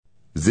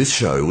This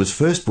show was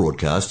first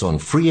broadcast on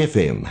Free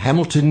FM,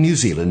 Hamilton, New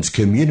Zealand's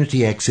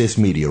community access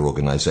media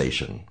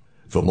organisation.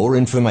 For more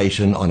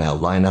information on our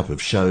lineup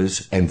of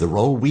shows and the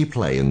role we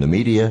play in the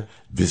media,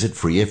 visit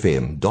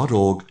freefm.org.nz.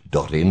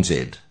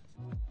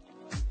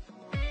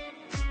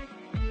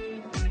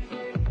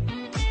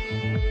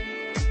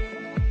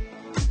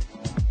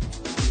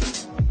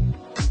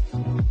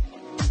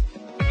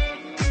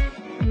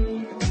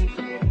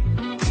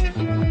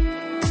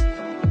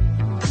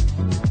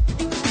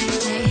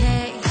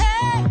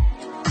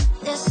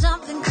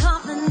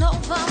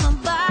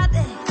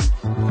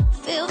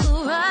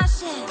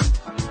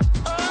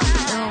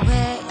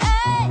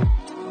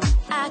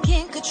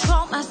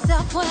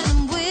 When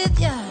I'm with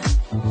you,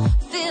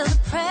 feel the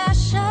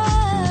pressure.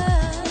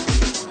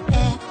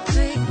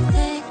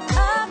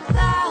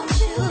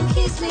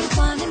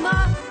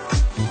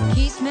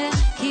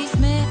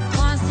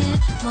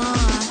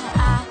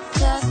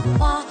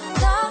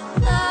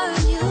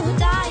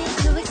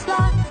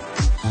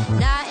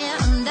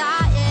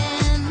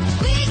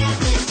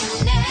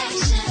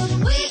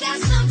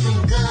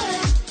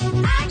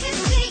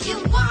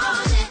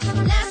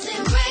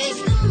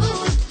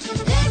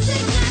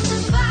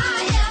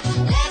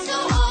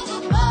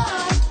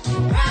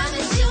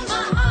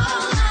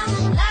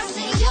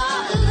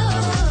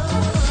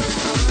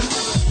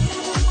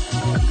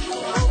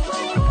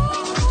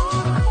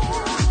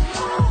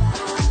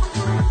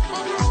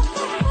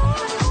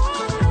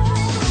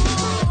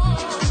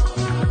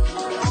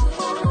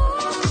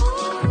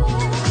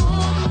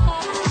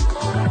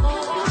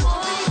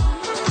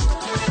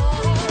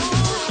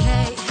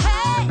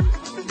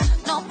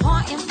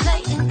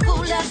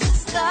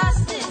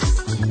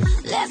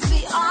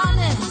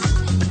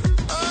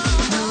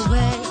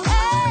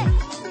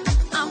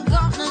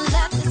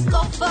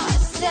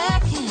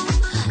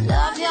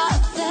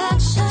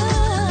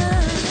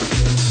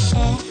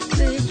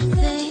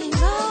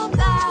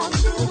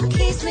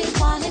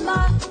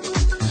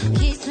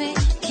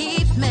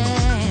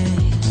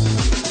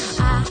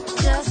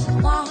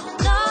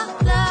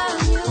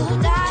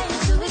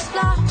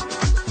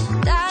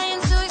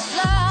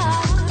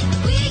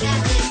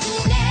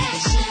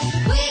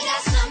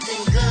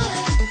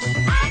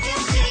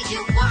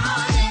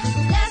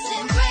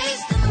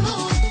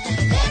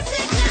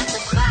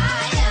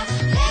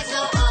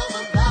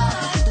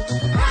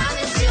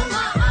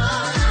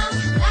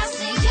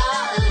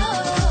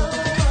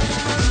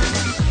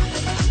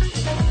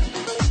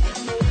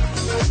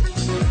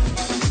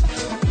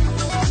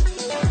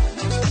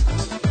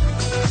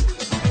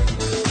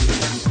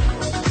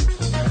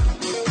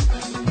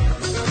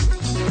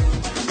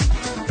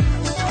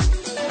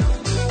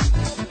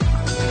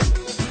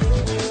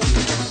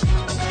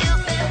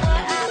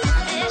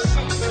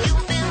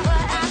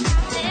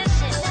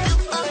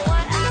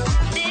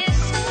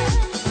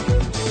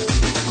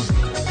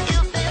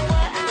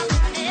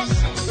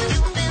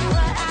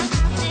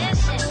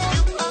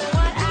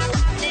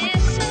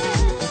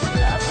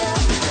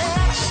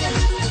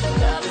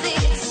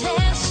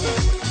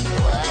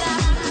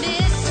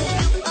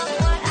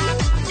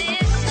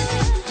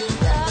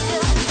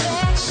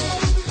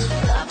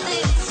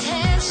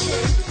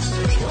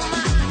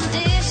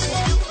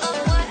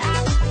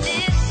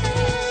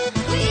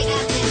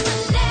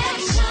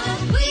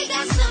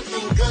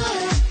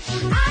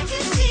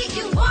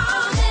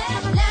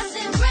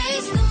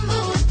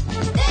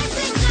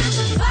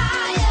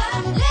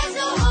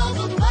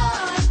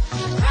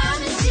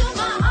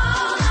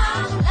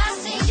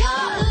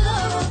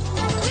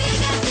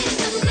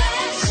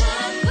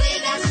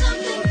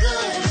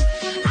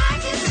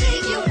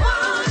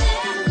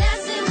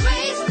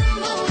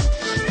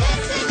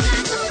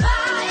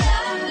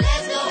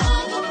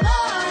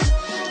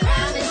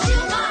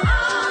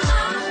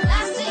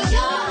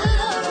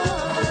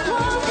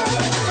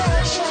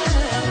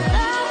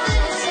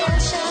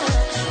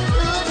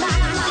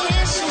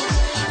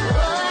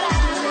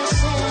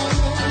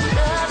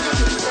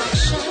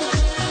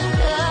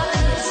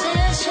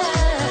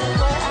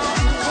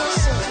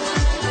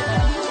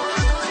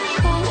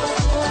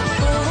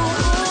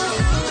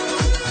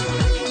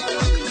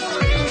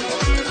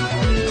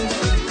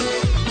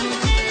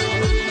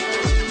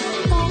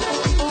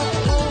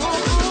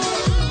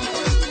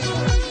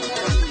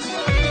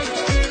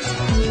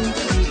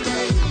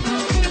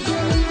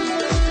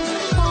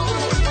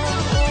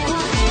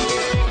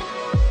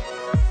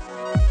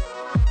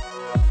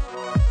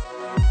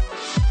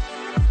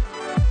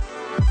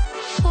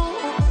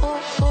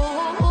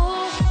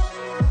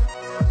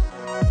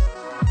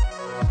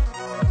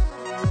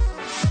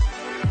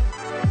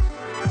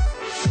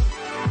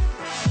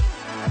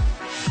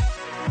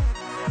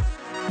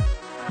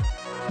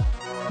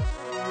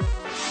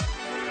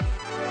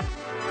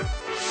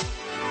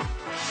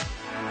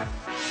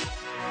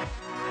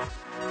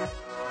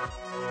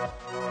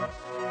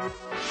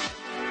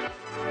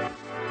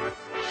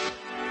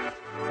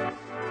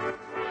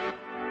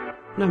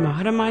 No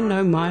mahara mai,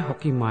 no mai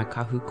hoki mai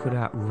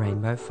kahukura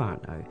Rainbow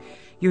whānau.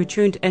 You're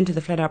tuned into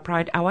the Flat Out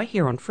Pride Hour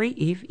here on Free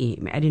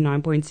FM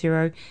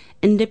 89.0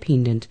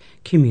 Independent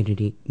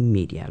Community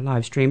Media.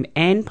 Live stream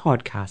and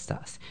podcast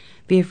us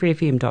via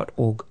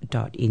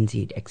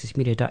freefm.org.nz,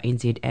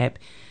 accessmedia.nz app,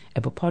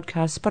 Apple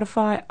Podcasts,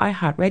 Spotify,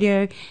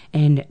 iHeartRadio,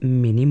 and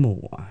many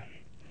more.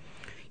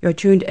 You're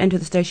tuned into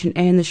the station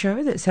and the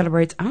show that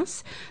celebrates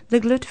us,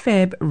 the Glit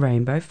Fab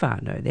Rainbow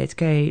whānau. That's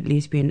gay,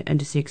 lesbian,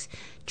 intersex,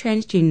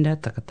 transgender,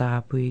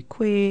 takatapui,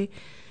 queer,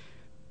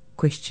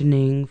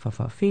 questioning,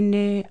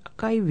 whawhawhine,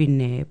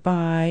 akaiwine,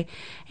 bi,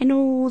 and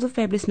all the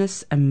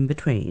fabulousness in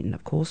between.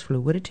 Of course,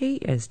 fluidity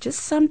is just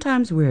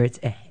sometimes where it's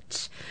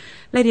at.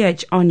 Lady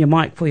H on your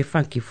mic for your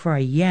Funky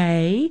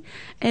Friday.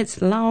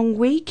 It's long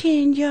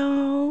weekend,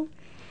 y'all.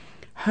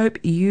 Hope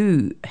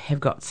you have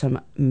got some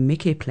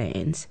Mickey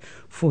plans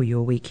for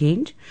your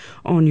weekend.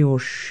 On your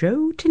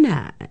show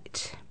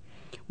tonight,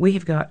 we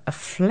have got a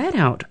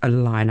flat-out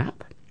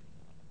lineup.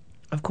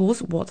 Of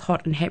course, what's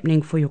hot and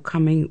happening for your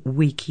coming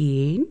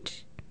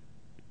weekend.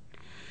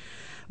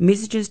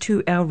 Messages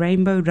to our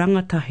rainbow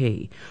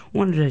rangatahi.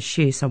 Wanted to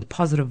share some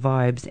positive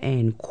vibes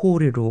and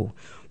kōrero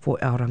for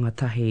our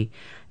rangatahi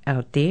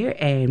out there.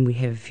 And we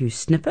have a few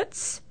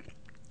snippets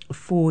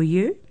for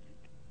you.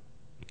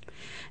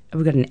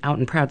 We've got an out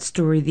and proud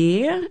story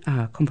there.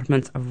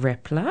 Compliments of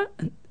Rappler.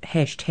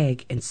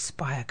 Hashtag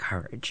inspire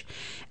courage.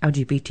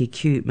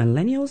 LGBTQ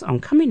millennials on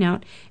coming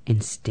out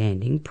and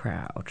standing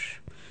proud.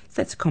 So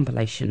that's a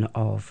compilation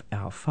of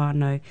our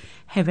whānau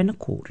having a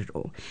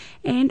kōrero.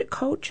 And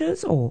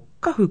cultures, or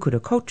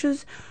kahukura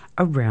cultures,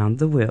 around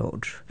the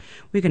world.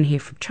 We're going to hear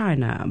from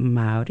China,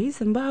 Māori,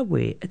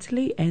 Zimbabwe,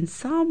 Italy, and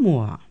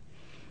Samoa.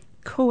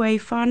 Koe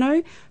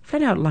whānau,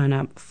 flat out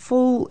lineup,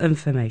 full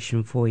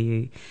information for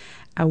you.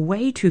 A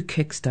way to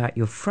kickstart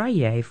your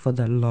Friday for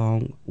the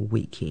long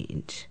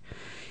weekend.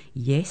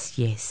 Yes,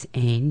 yes,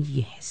 and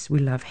yes. We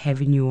love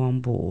having you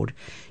on board.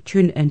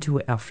 Tune into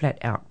our Flat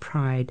Out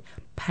Pride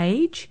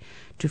page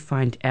to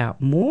find out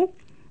more.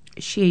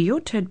 Share your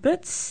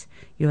tidbits,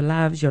 your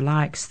loves, your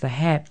likes, the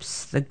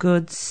haps, the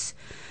goods,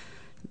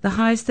 the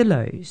highs, the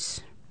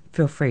lows.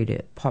 Feel free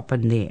to pop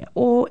in there.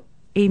 Or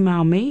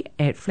email me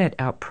at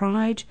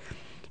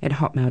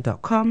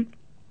flatoutpride@hotmail.com.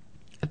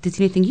 If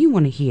there's anything you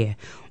want to hear,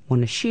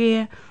 want to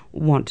share,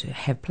 want to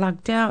have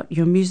plugged out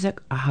your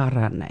music,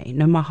 ahara nei.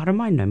 No mahara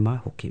mai, no mai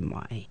hoki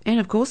mai. And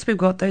of course, we've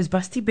got those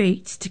busty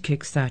beats to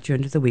kickstart you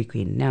into the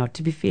weekend. Now,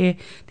 to be fair,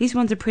 these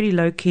ones are pretty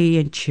low-key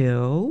and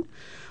chill,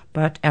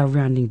 but our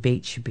rounding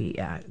beat should be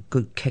a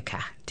good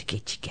kicker to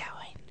get you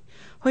going.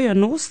 Hoi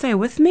anō, stay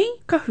with me.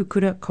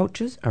 Kahukura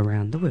cultures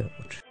around the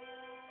world.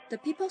 The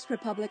People's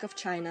Republic of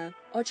China,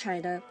 or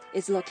China,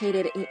 is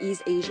located in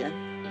East Asia.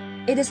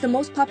 It is the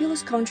most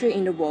populous country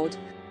in the world,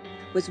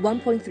 with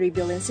 1.3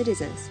 billion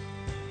citizens.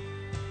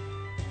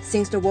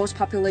 Since the world's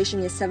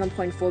population is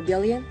 7.4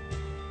 billion,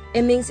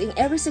 it means in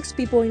every 6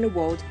 people in the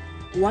world,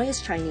 1 is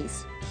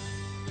Chinese.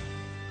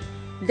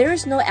 There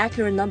is no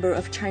accurate number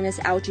of China's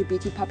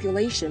LGBT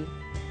population,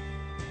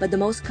 but the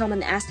most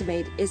common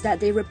estimate is that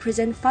they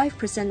represent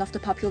 5% of the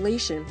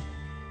population,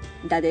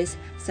 that is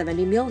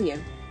 70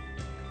 million,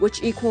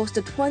 which equals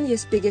the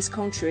 20th biggest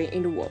country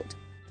in the world.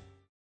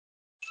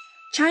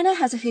 China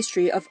has a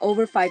history of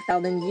over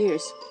 5,000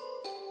 years.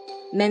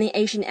 Many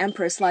Asian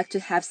emperors like to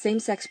have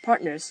same-sex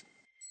partners.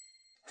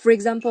 For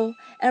example,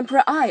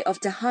 Emperor Ai of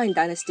the Han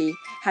Dynasty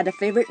had a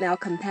favorite male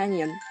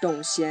companion,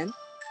 Dong Xian.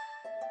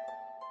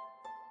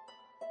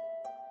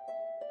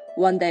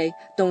 One day,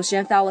 Dong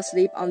Xian fell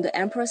asleep on the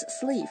emperor's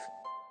sleeve.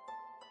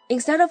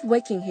 Instead of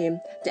waking him,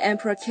 the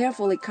emperor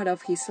carefully cut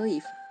off his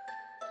sleeve.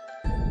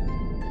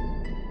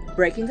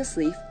 Breaking the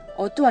sleeve,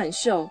 or 断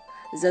袖,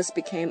 thus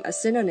became a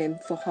synonym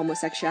for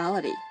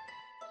homosexuality.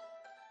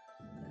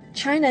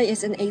 China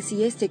is an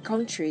atheistic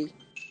country,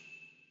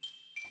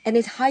 and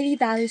it highly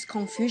values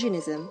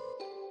Confucianism,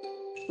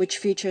 which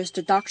features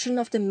the doctrine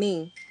of the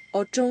Ming,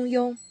 or 中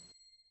庸.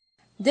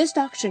 This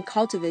doctrine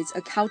cultivates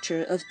a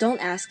culture of don't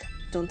ask,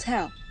 don't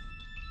tell.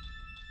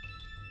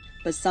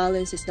 But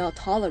silence is not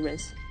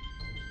tolerance,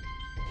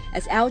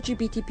 as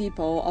LGBT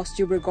people are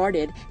still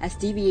regarded as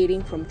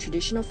deviating from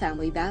traditional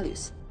family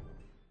values.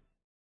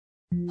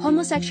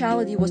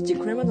 Homosexuality was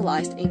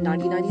decriminalized in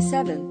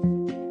 1997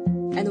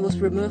 and was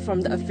removed from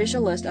the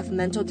official list of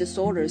mental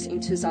disorders in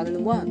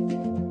 2001.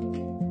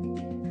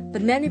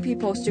 But many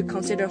people still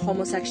consider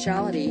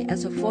homosexuality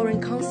as a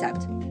foreign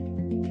concept,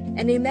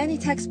 and in many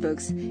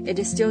textbooks, it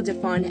is still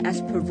defined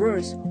as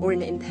perverse or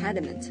an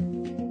impediment.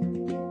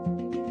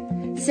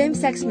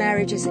 Same-sex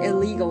marriage is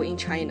illegal in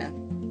China.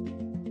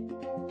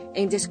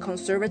 In this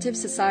conservative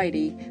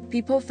society,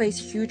 people face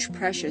huge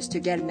pressures to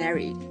get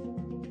married.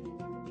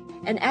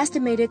 An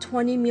estimated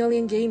 20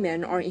 million gay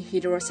men are in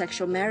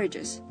heterosexual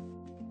marriages.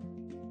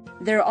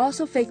 There are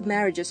also fake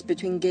marriages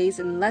between gays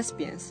and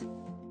lesbians.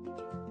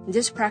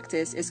 This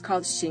practice is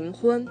called 行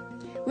婚,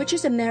 which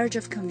is a marriage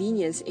of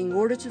convenience in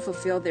order to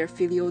fulfill their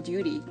filial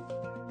duty.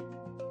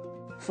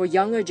 For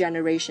younger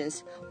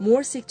generations,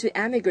 more seek to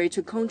emigrate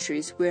to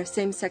countries where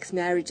same-sex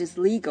marriage is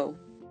legal.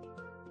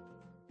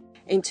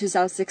 In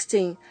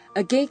 2016,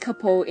 a gay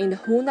couple in the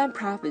Hunan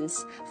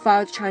province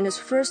filed China's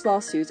first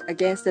lawsuit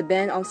against the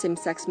ban on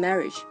same-sex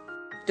marriage.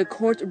 The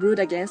court ruled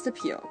against the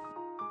appeal.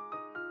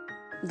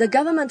 The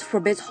government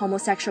forbids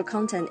homosexual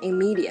content in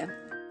media.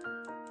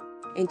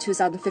 In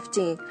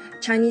 2015,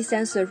 Chinese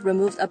censors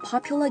removed a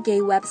popular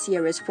gay web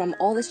series from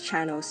all its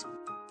channels.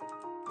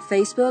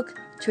 Facebook,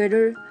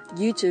 Twitter,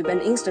 YouTube,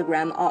 and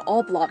Instagram are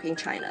all blocked in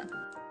China.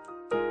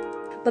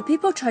 But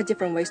people try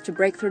different ways to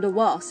break through the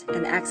walls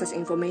and access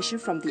information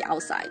from the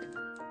outside.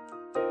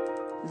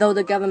 Though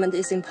the government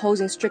is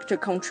imposing stricter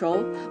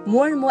control,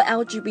 more and more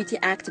LGBT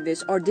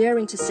activists are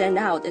daring to stand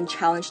out and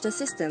challenge the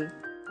system.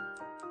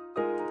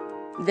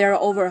 There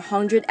are over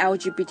 100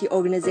 LGBT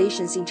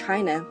organizations in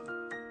China.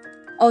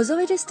 Although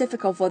it is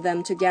difficult for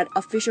them to get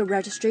official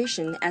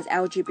registration as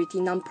LGBT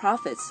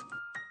nonprofits,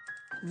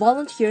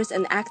 volunteers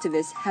and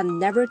activists have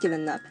never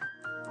given up.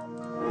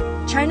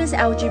 China's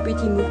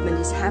LGBT movement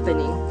is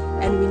happening,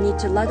 and we need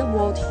to let the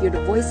world hear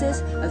the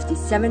voices of these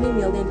 70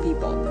 million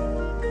people.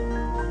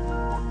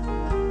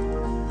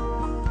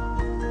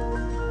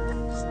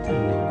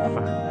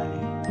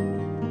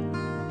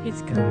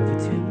 Let's go over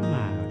to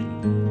Maori.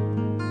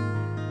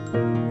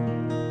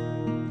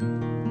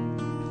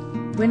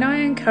 When I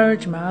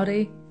encourage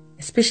Maori,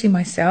 especially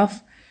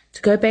myself,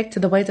 to go back to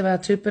the ways of our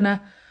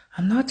tupuna,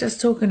 I'm not just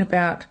talking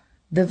about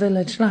the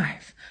village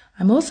life.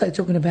 I'm also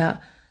talking about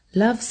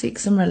love,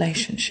 sex, and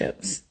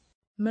relationships.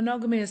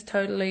 Monogamy is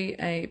totally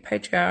a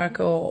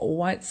patriarchal,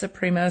 white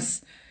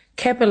supremacist,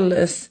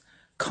 capitalist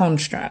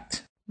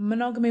construct.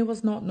 Monogamy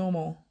was not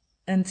normal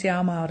in Te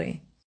Ao Māori.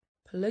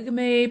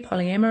 Polygamy,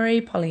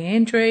 polyamory,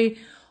 polyandry,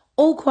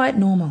 all quite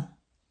normal.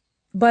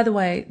 By the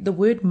way, the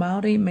word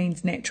Māori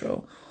means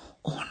natural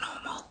or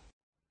normal.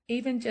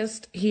 Even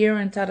just here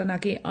in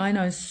Taranaki, I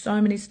know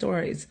so many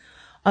stories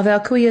of our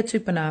kuia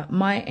tupuna,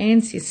 my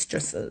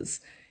ancestresses,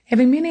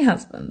 having many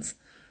husbands.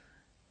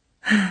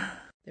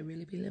 They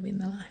really be living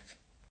the life.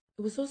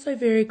 It was also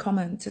very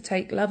common to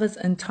take lovers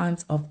in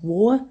times of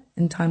war,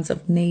 in times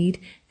of need,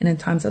 and in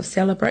times of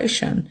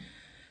celebration,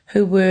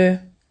 who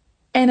were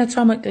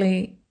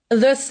anatomically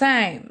the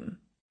same.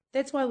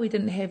 That's why we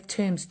didn't have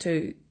terms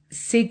to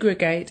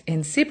segregate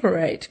and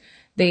separate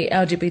the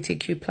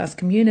LGBTQ plus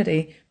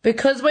community,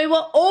 because we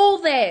were all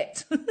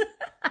that.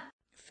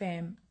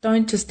 Fam,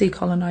 don't just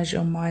decolonize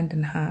your mind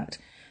and heart.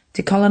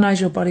 Decolonize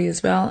your body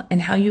as well,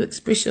 and how you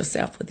express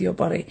yourself with your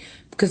body,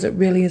 because it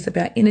really is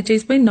about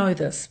energies. We know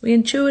this. We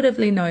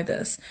intuitively know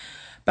this.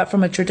 But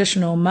from a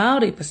traditional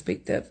Māori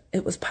perspective,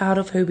 it was part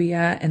of who we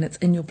are, and it's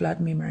in your blood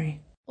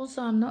memory.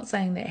 Also, I'm not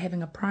saying that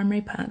having a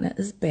primary partner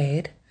is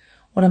bad.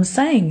 What I'm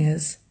saying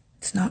is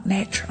it's not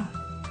natural.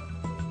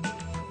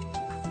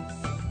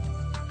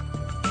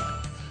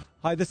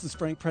 Hi, this is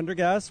Frank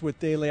Prendergast with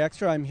Daily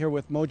Extra. I'm here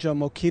with Moja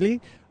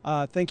Mokili.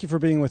 Thank you for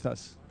being with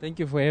us. Thank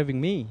you for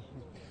having me.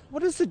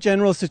 What is the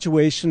general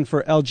situation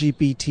for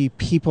LGBT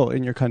people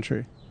in your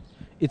country?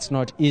 It's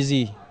not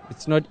easy.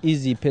 It's not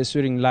easy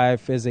pursuing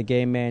life as a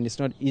gay man. It's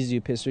not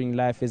easy pursuing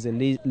life as a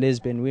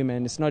lesbian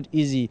woman. It's not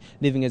easy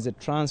living as a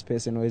trans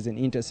person or as an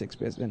intersex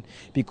person,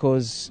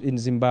 because in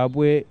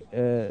Zimbabwe,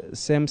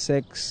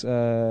 same-sex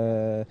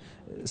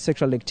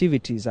sexual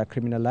activities are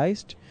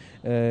criminalized.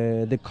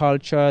 The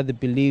culture, the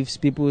beliefs,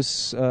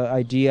 people's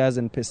ideas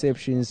and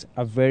perceptions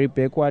are very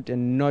backward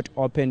and not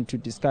open to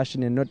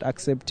discussion and not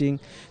accepting.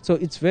 So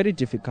it's very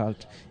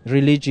difficult.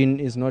 Religion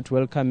is not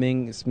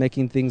welcoming. It's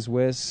making things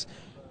worse.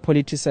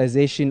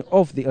 Politicization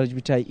of the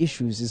LGBTI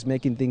issues is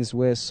making things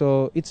worse.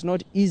 So it's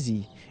not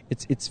easy.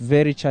 It's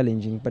very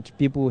challenging, but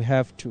people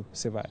have to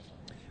survive.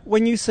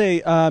 When you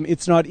say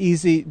it's not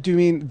easy, do you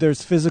mean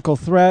there's physical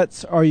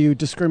threats? Are you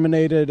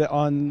discriminated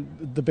on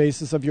the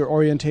basis of your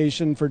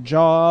orientation for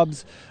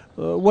jobs?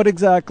 What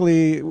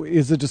exactly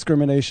is the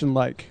discrimination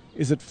like?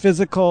 Is it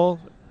physical?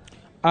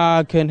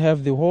 I can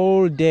have the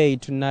whole day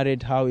to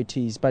narrate how it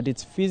is, but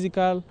it's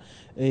physical.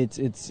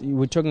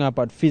 We're talking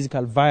about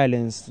physical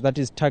violence that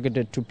is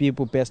targeted to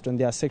people based on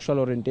their sexual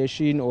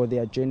orientation or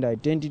their gender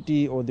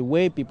identity or the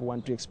way people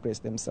want to express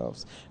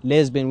themselves.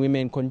 Lesbian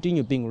women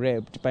continue being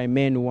raped by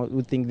men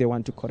who think they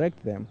want to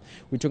correct them.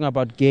 We're talking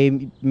about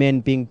gay men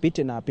being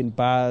beaten up in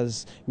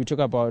bars. We talk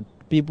about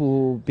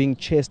people being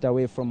chased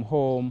away from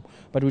home,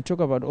 but we talk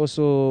about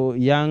also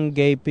young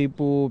gay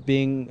people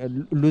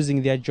being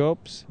losing their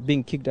jobs,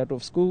 being kicked out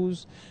of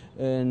schools.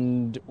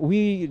 And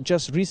we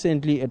just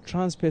recently, a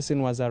trans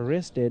person was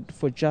arrested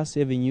for just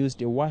having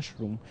used a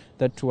washroom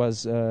that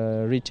was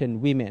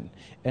written women.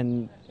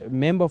 And a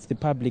member of the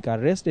public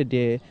arrested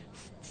her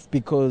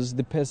because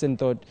the person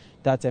thought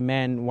that's a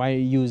man, why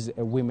use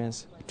a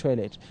women's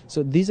toilet?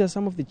 So these are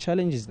some of the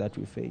challenges that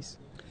we face.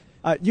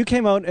 You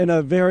came out in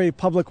a very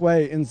public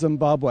way in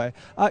Zimbabwe.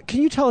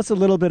 Can you tell us a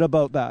little bit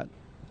about that?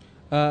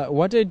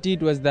 What I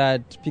did was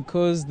that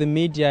because the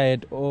media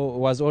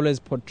was always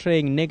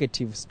portraying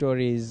negative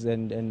stories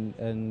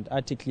and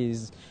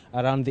articles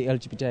around the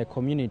LGBTI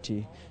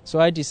community, so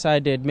I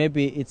decided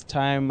maybe it's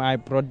time I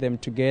brought them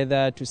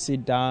together to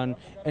sit down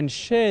and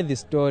share the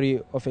story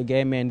of a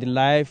gay man, the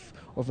life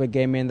of a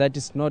gay man, that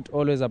is not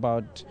always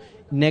about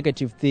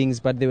negative things,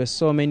 but there were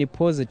so many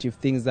positive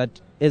things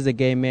that as a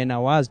gay man I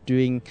was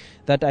doing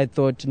that I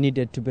thought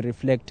needed to be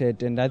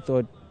reflected, and I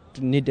thought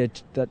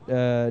needed that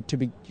to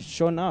be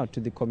shown out to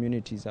the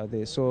communities out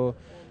there. So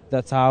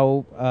that's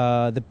how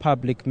the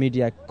public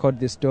media caught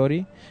the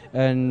story.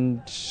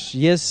 And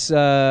yes,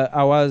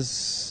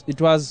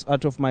 it was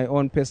out of my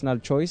own personal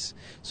choice,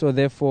 so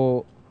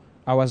therefore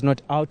I was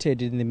not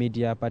outed in the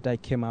media, but I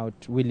came out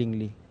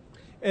willingly.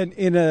 And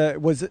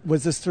was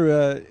this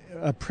through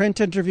a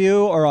print interview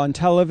or on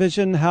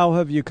television? How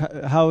have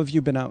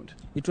you been out?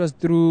 It was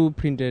through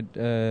printed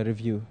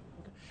review.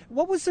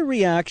 What was the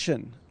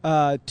reaction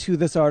to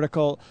this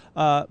article,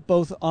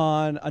 both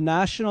on a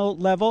national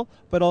level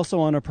but also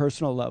on a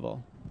personal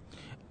level?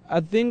 I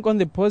think on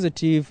the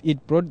positive,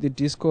 it brought the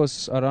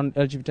discourse around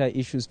LGBTI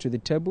issues to the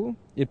table.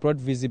 It brought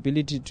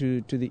visibility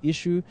to the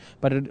issue,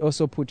 but it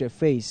also put a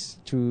face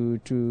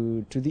to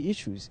the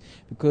issues.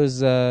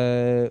 Because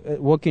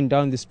walking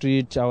down the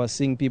street, I was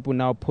seeing people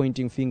now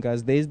pointing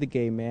fingers. There's the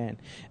gay man.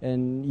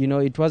 And,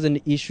 it was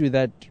an issue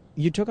that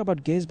you talk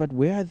about gays, but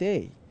where are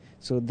they?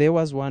 So there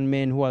was one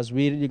man who was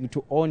willing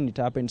to own it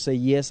up and say,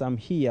 yes, I'm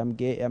here, I'm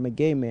gay, I'm a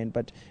gay man,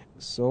 but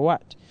so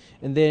what?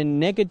 And then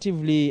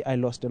negatively, I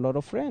lost a lot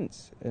of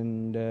friends,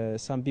 and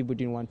some people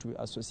didn't want to be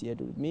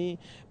associated with me.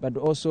 But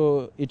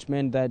also, it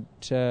meant that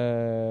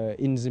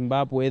in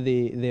Zimbabwe,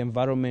 the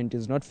environment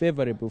is not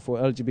favorable for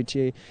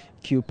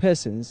LGBTQ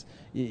persons.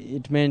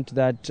 It meant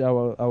that I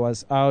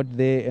was out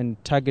there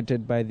and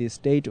targeted by the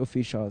state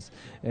officials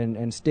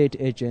and state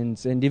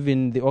agents, and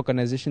even the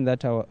organization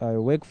that I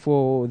work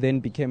for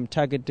then became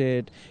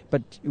targeted.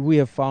 But we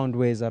have found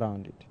ways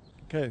around it.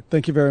 Okay,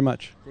 thank you very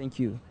much. Thank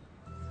you.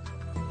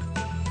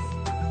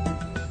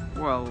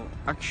 Well,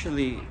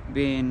 actually,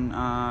 being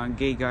a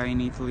gay guy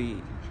in Italy,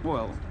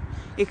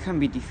 it can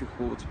be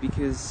difficult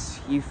because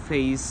you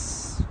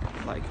face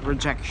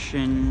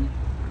rejection,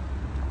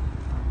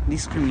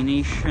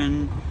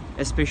 discrimination,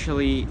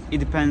 especially it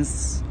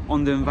depends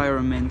on the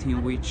environment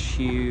in which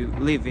you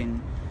live in.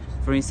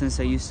 For instance,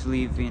 I used to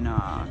live in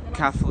a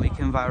Catholic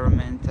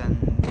environment, and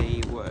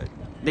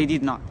they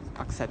did not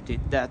accept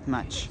it that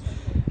much.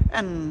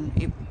 And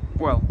you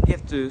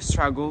have to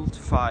struggle to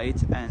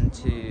fight and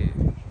to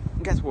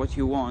get what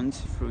you want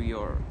through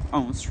your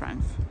own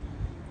strength.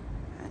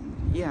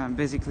 And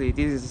basically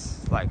this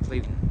is like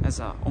living as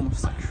a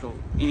homosexual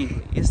in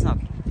Italy. It's not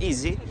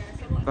easy,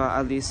 but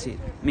at least it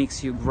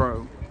makes you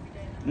grow.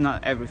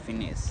 Not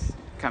everything is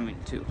coming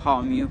to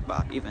harm you,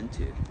 but even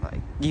to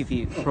give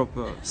you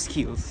proper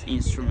skills,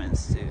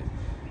 instruments to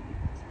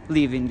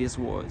live in this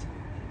world.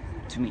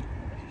 To me,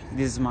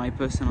 this is my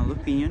personal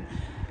opinion.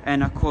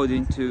 And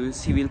according to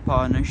civil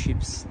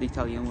partnerships, the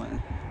Italian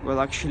one,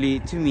 actually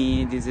to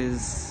me this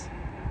is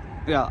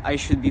I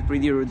should be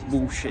pretty rude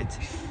bullshit,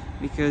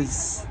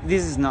 because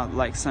this is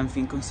not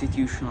something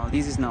constitutional.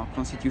 This is not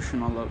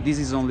constitutional law. This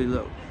is only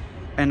law.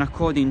 And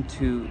according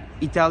to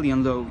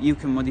Italian law, you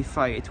can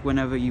modify it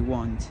whenever you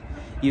want.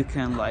 You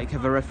can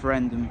have a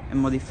referendum and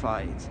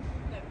modify it.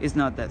 It's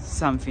not that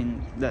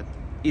something that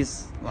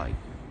is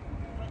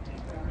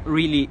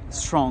really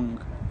strong.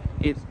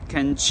 It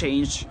can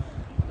change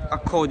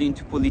according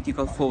to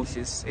political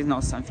forces. It's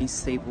not something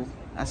stable,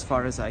 as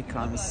far as I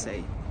can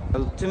say.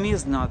 To me,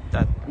 it's not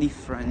that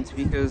different,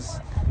 because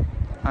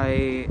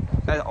I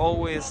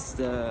always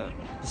the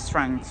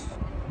strength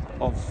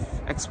of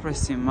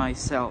expressing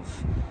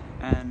myself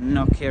and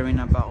not caring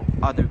about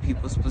other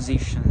people's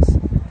positions.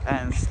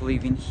 And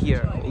living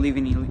here,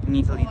 living in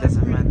Italy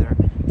doesn't matter,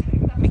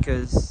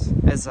 because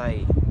as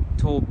I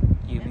told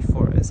you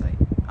before, as I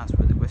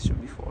answered the question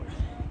before,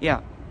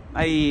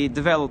 I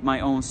developed my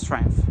own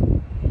strength,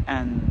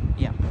 and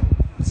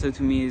so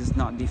to me it's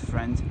not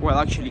different.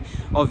 Actually,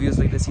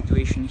 obviously the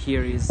situation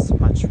here is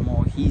much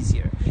more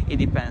easier. It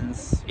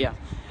depends.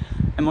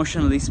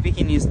 Emotionally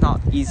speaking, it's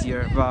not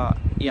easier, but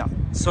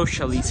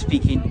socially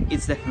speaking,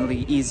 it's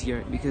definitely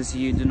easier, because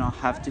you do not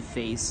have to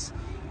face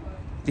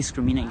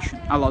discrimination.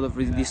 A lot of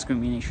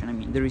discrimination. I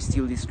mean, there is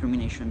still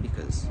discrimination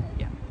because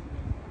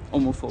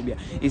homophobia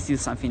is still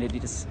something that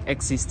is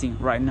existing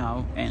right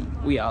now, and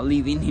we are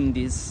living in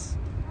this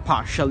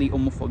partially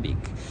homophobic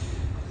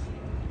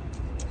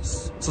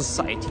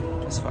society,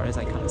 as far as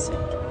I can say.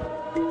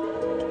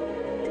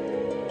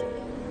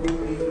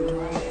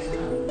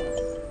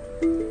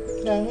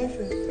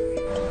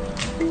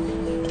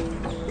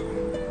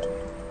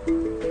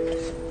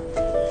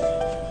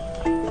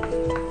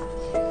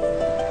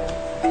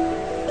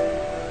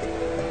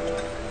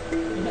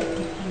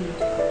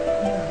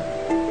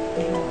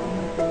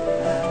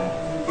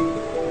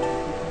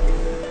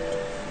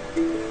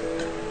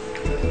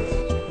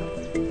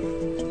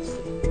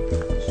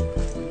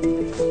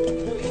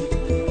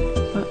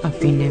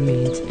 Afine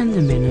means in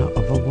the manner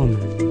of a woman.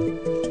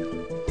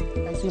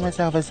 I see myself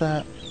myself as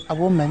a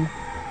woman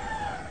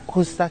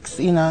who's sex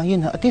in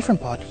a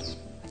different body.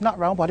 Not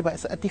wrong body, but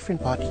it's a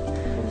different body.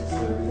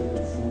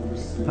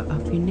 But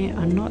awhine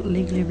are not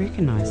legally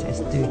recognised as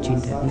third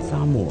gender in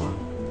Samoa.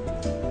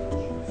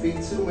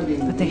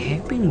 But they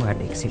have been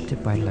widely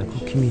accepted by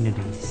local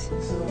communities.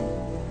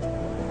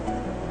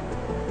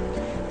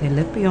 They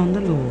live beyond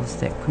the laws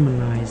that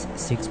criminalise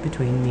sex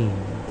between men.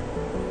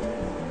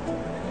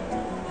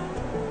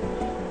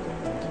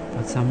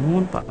 But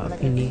Samoan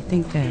Pa'awhine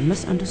think they are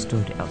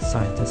misunderstood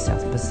outside the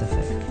South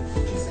Pacific.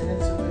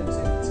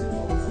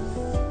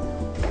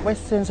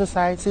 Western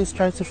societies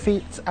try to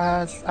fit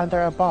us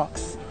under a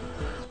box.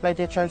 Like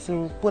they try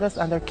to put us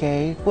under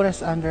gay, put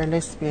us under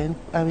lesbian,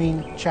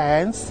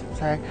 trans,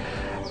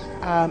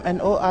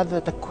 and all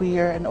other, the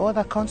queer and all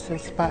that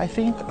concepts. But I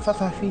think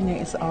Fa'afafine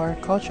is our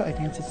cultural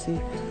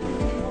identity.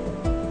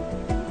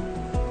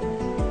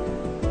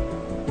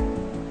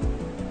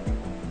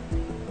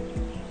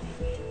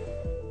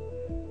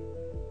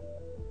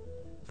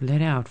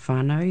 Let out,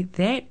 whānau.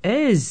 That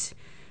is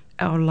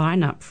our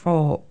lineup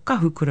for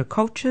kahukura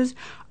cultures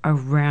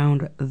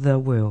around the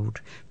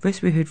world.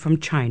 First we heard from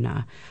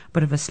China, a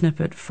bit of a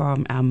snippet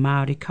from our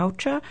Māori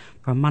culture,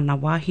 from Mana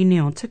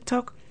Wahine on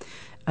TikTok,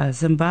 a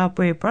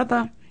Zimbabwe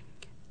brother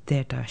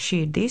that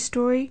shared their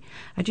story,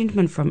 a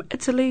gentleman from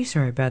Italy,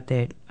 sorry about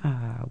that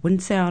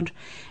wind sound,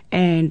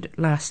 and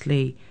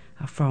lastly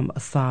from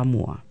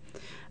Samoa.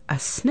 A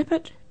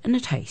snippet and a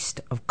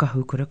taste of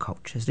kahukura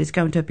cultures. Let's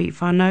go into a beat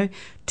whānau,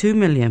 2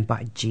 Million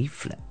by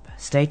G-Flip.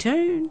 Stay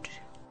tuned.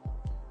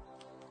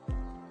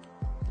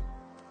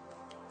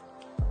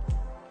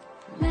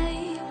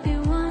 Maybe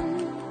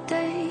one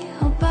day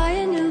I'll buy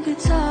a new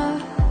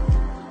guitar.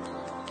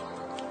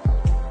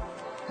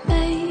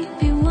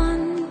 Maybe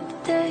one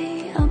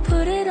day I'll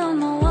put it on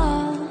my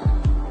wall.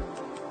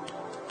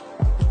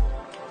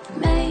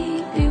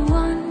 Maybe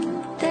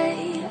one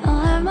day I'll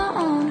have my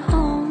own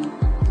home.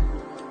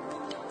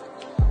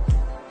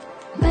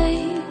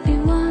 Maybe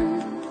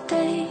one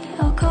day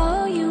I'll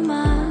call you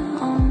my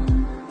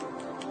own.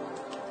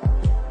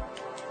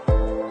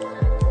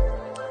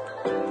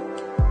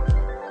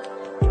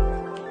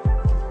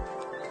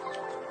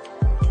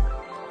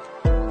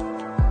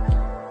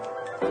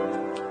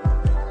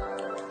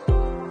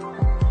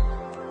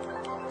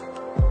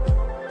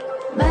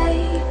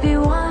 Maybe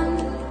one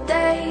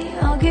day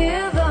I'll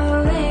give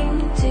a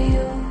ring to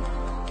you.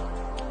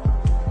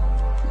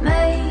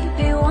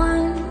 Maybe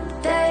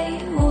one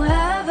day we'll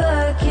have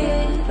a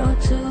kid or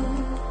two.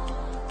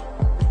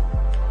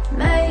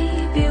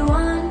 Maybe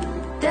one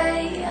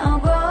day I'll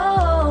grow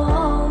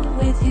old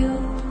with you.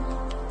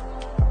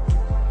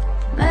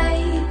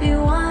 Maybe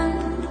one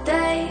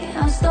day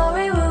our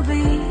story will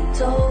be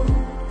told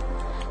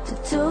to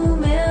 2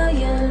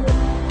 million.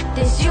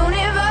 This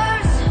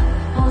universe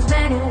holds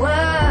many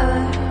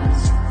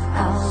words.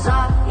 Ours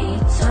are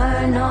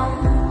eternal.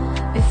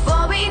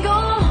 Before we go,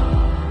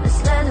 let's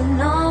let them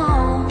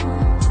know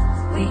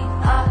we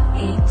are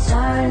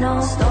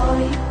eternal.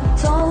 Story we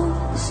told,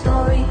 the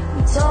story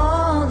we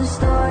told, the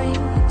story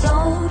we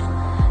told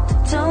to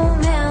 2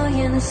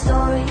 million. The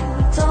story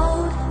we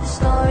told, the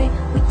story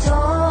we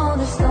told,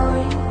 the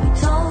story we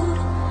told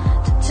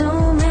to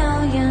 2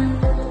 million.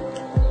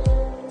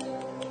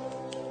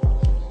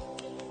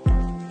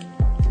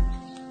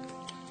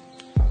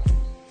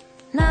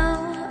 Now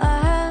I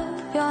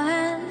have your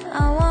hand, I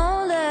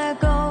won't let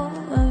go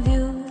of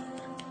you.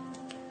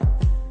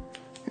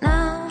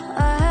 Now I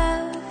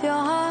have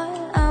your heart,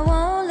 I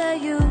won't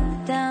let you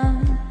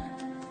down.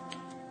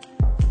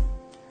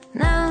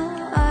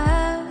 Now I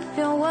have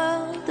your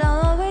world,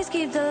 I'll always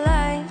keep the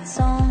lights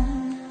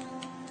on.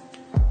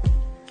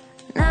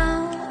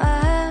 Now I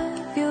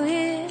have you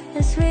here,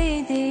 let's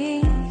read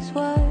these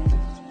words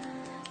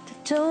to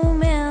 2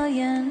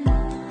 million.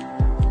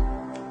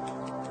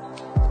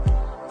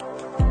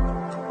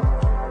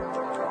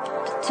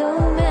 To 2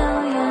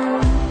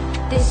 million.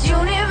 This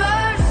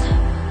universe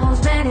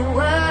holds many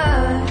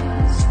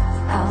words.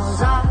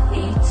 Ours are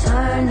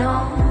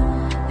eternal.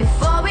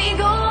 Before we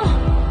go,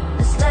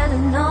 let's let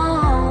them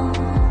know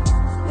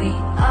we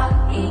are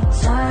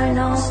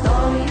eternal.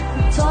 Story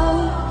we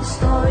told, the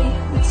story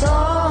we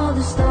told,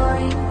 the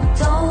story we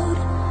told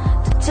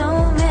to 2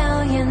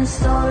 million. The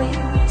story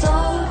we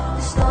told,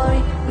 the story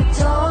we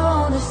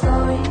told, the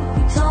story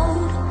we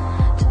told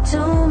to 2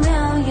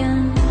 million.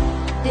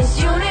 This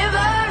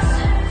universe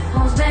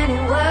holds many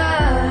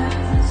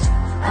words.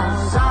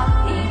 Ours are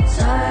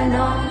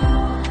eternal.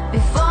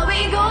 Before we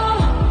go,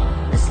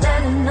 let's let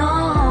them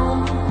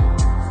know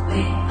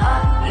we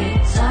are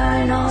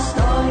eternal.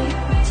 Story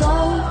we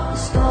told, the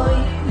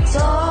story we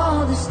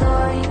told, the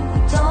story we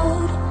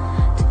told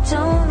to 2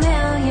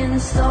 million. The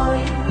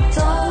story we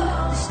told,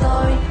 the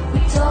story we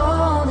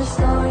told, the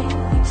story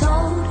we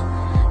told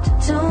to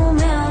 2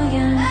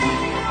 million.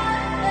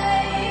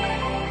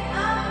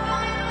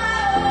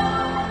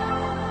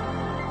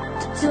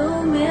 To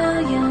 2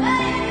 million.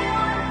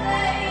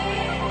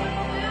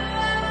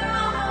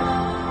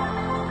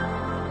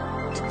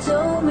 To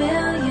 2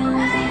 million.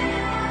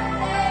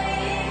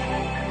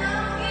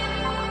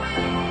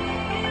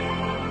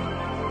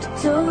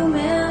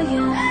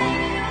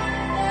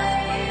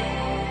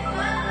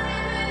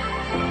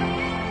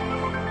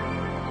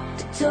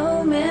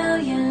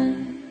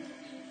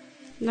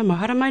 Nā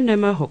mahara mai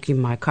nima hoki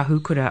mai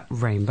kahukura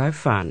Rainbow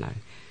Whānau.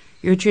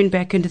 You're tuned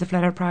back into the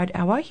Flat Out Pride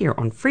Hour here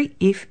on Free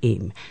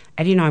FM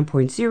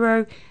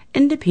 89.0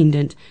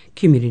 Independent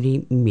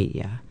Community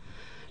Media.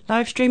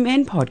 Live stream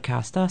and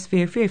podcast us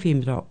via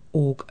freefm.org.nz,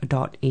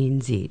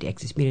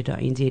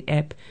 accessmedia.nz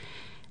app,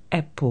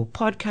 Apple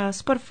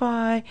Podcasts,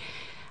 Spotify,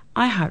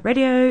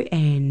 iHeartRadio,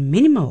 and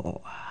many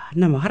more.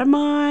 Nā mahara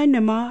mai, nā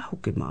mā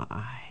hoki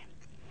mai.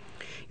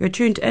 You're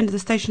tuned into the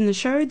station of the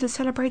show that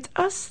celebrates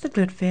us, the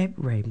GlitFab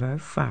Rainbow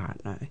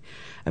Whānau.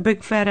 A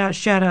big flat out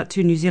shout out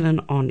to New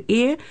Zealand On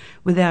Air.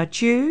 Without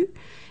you,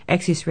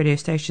 access radio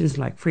stations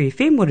like Free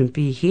FM wouldn't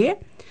be here.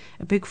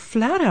 A big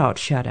flat out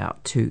shout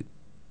out to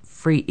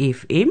Free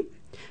FM.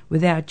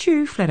 Without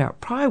you, Flat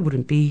Out Pride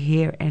wouldn't be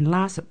here. And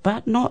last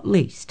but not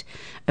least,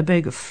 a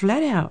big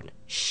flat out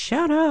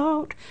shout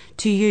out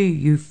to you,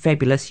 you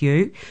fabulous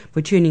you,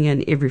 for tuning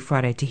in every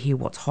Friday to hear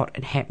what's hot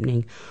and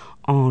happening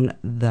on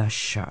the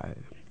show.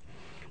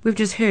 We've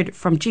just heard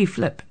from G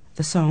Flip,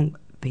 the song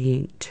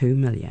being 2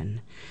 million.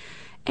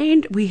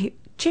 And we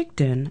checked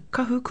in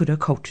kahukura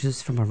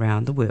cultures from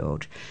around the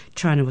world.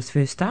 China was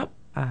first up,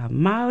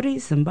 Maori,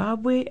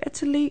 Zimbabwe,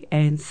 Italy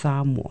and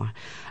Samoa.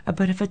 A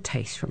bit of a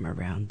taste from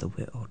around the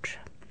world.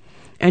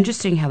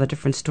 Interesting how the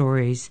different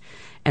stories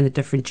and the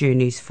different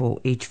journeys for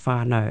each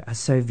whānau are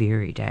so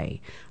varied, eh?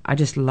 I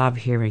just love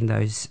hearing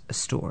those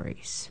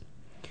stories.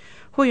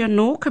 Hoi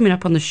anō, coming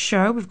up on the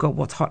show, we've got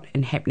what's hot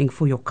and happening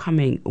for your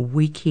coming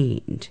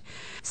weekend.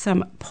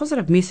 Some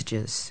positive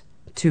messages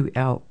to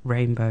our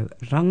rainbow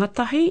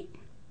rangatahi.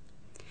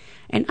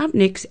 And up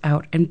next,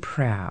 Out and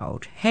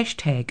Proud,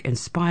 hashtag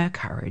Inspire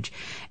Courage,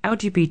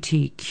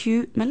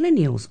 LGBTQ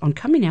millennials on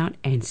coming out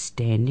and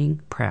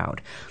standing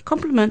proud.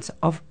 Compliments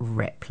of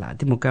Rappler.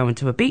 Then we'll go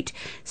into a beat,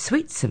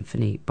 Sweet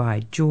Symphony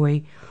by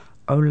Joy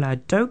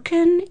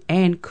Oladokin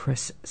and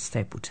Chris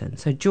Stapleton.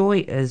 So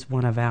Joy is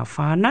one of our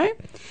whānau,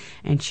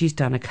 and she's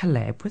done a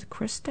collab with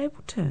Chris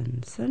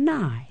Stapleton. So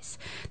nice.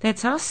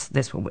 That's us.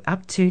 That's what we're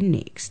up to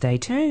next. Stay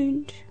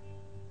tuned.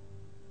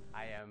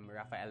 I am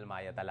Rafael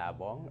Maya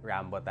Talabong,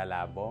 Rambo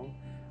Talabong,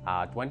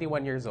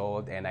 21 years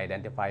old, and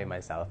identify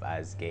myself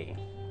as gay.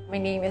 My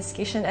name is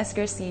Kishan S.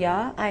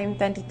 Garcia. I'm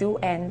 22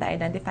 and I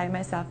identify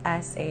myself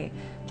as a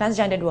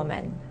transgendered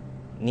woman.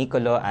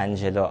 Nicolo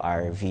Angelo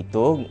R.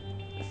 Vitug,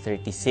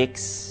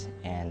 36,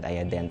 and I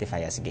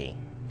identify as gay.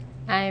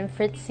 I'm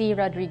Fritzy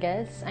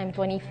Rodriguez. I'm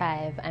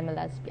 25. I'm a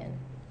lesbian.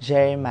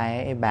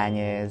 Jeremiah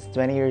Ibanez,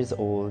 20 years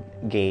old,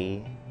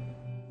 gay.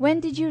 When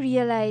did you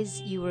realize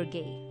you were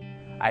gay?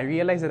 I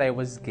realized that I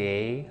was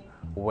gay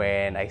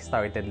when I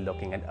started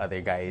looking at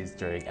other guys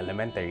during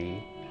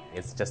elementary.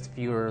 It's just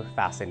pure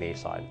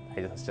fascination.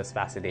 I was just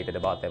fascinated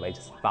about them. I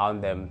just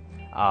found them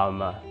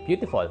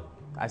beautiful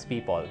as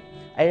people.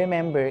 I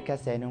remember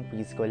kasi nung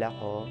preschool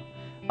ako,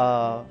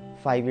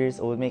 5 years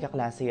old, may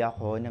kaklase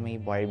ako na may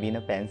Barbie na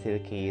pencil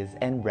case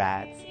and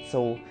Bratz.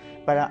 So,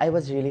 parang I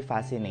was really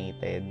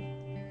fascinated.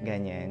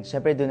 Ganyan.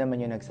 Siyempre, doon naman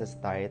yung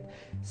nagsa-start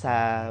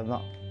sa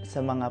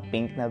mga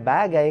pink na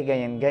bagay,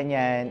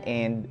 ganyan-ganyan.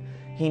 And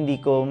hindi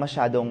ko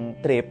masyadong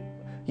trip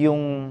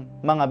yung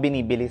mga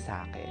binibili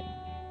sa akin.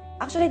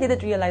 Actually, I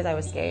didn't realize I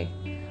was gay.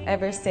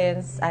 Ever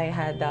since I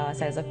had a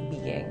sense of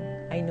being,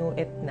 I knew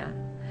it na.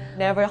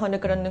 Never ako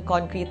nagkaroon ng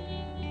concrete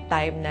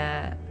time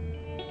na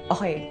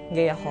okay,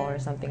 gay ako or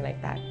something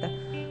like that.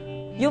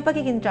 Yung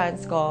pagiging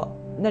trans ko,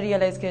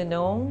 na-realize ko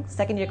nung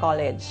second year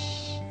college.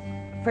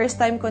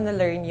 First time ko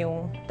na-learn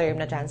yung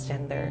term na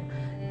transgender.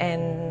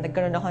 And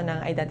nagkaroon ako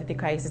ng identity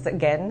crisis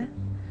again.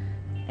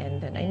 And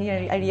then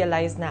I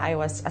realized na I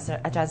was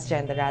a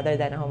transgender rather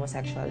than a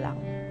homosexual lang.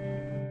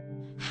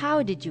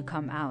 How did you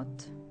come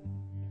out?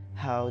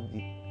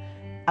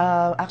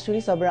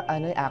 Actually, sobrang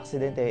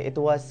accident eh. It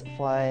was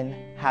fun,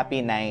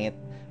 happy night.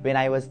 When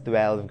I was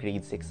 12,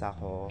 grade 6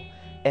 ako.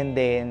 And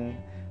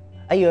then,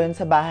 ayun,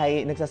 sa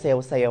bahay,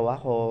 nagsasayaw-sayaw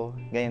ako,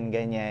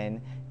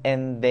 ganyan-ganyan.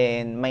 And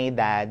then, my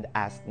dad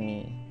asked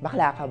me,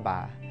 bakla ka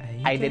ba?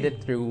 I did it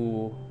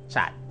through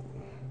chat.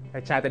 I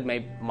chatted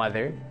my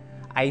mother.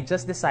 I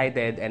just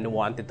decided and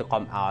wanted to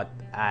come out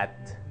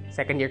at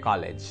second year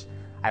college.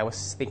 I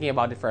was thinking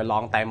about it for a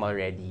long time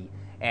already.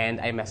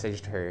 And I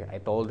messaged her. I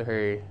told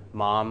her,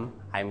 Mom,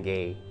 I'm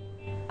gay.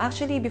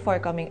 Actually,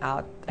 before coming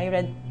out, I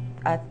read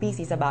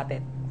theses about it.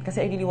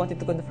 Kasi I really wanted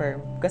to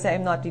confirm. Kasi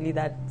I'm not really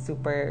that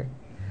super,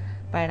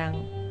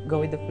 parang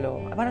go with the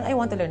flow. Parang I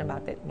want to learn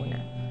about it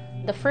muna.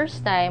 The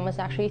first time was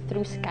actually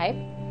through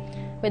Skype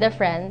with a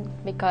friend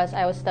because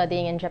I was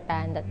studying in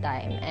Japan that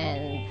time.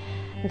 And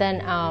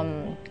then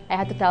I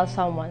had to tell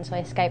someone, so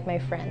I Skyped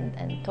my friend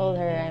and told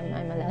her I'm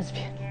a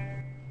lesbian.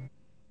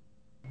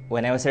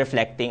 When I was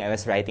reflecting, I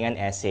was writing an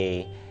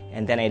essay,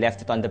 and then I left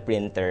it on the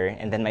printer,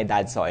 and then my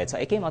dad saw it, so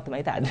I came out to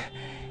my dad.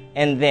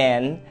 And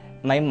then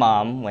my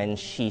mom, when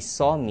she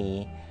saw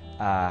me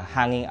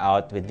hanging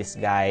out with this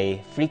guy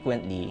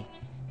frequently,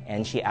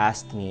 and she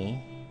asked me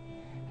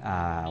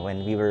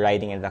when we were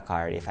riding in the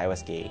car if I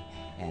was gay,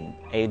 and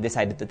I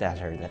decided to tell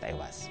her that I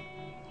was.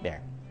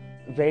 There.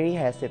 Very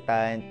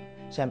hesitant.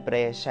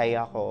 Siyempre, shy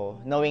ako.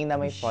 Knowing na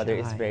my father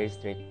is very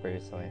strict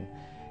person.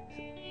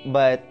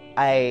 But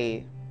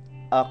I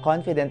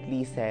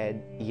confidently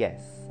said,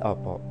 yes,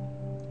 opo,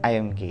 I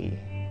am gay.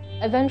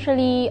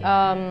 Eventually,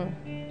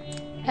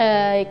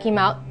 I came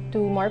out to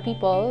more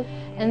people.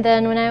 And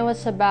then when I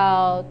was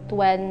about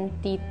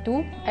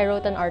 22, I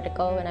wrote an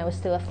article when I was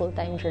still a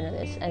full-time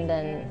journalist. And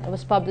then it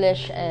was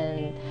published,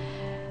 and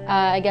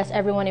I guess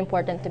everyone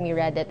important to me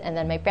read it. And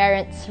then my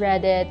parents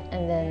read it,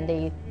 and then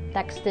they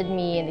texted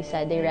me and they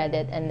said they read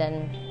it. And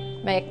then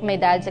my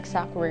dad's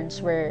exact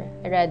words were,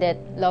 I read it,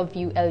 love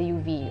you,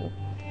 LUVU.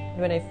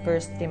 When I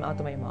first came out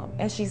to my mom,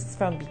 and she's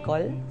from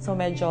Bicol, so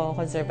medyo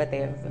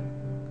conservative.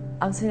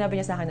 Ang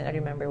sinabi niya sa akin, I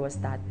remember, was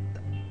that,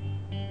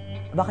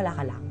 bakla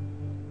ka lang.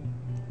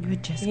 You were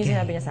just Yung gay.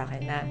 sinabi niya sa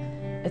akin na,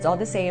 it's all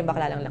the same,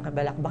 bakla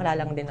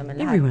lang din naman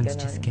lahat. Everyone's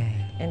Ganon. just gay.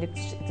 And it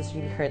was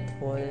really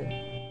hurtful.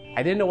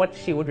 I didn't know what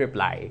she would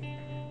reply.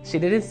 She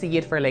didn't see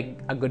it for like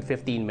a good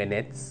 15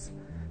 minutes.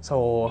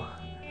 So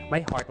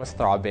my heart was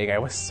throbbing. I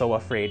was so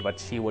afraid what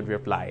she would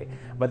reply.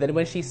 But then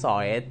when she saw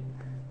it,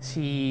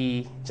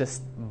 she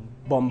just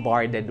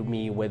bombarded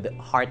me with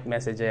heart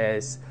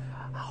messages,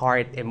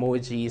 heart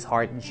emojis,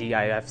 heart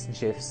GIFs,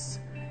 GIFs,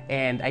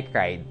 and I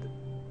cried.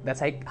 That's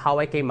like how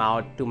I came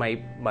out to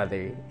my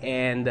mother.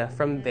 And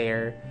from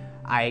there,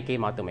 I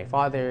came out to my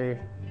father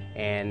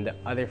and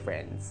other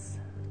friends.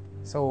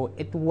 So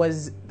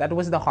that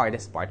was the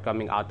hardest part,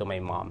 coming out to my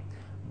mom.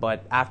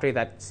 But after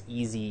that, it's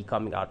easy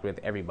coming out with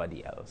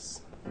everybody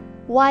else.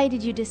 Why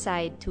did you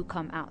decide to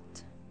come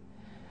out?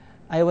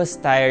 I was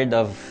tired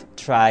of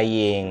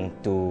trying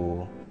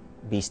to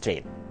be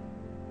straight.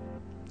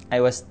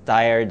 I was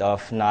tired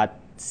of not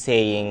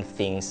saying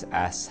things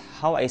as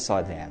how I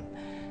saw them.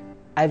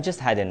 I've just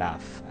had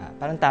enough.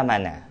 Parang tama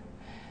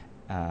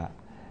na.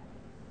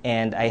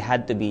 And I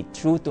had to be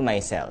true to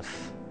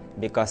myself,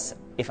 because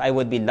if I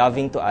would be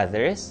loving to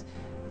others,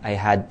 I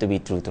had to be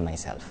true to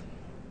myself.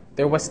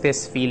 There was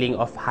this feeling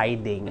of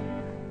hiding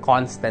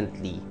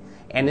constantly.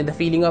 And in the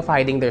feeling of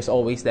hiding, there's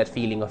always that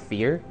feeling of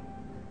fear.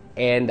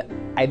 And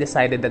I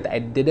decided that I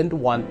didn't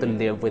want to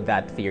live with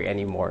that fear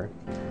anymore.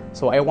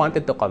 So I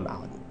wanted to come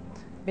out.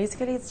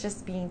 Basically, it's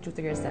just being true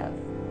to yourself.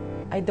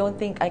 I don't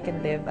think I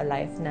can live a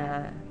life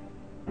na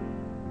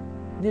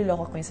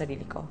niloloko ko yung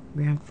sarili ko.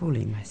 I'm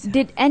fooling myself.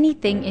 Did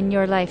anything in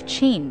your life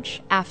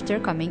change after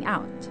coming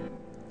out?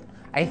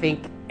 I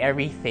think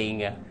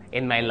everything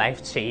in my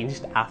life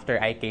changed after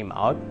I came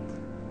out.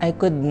 I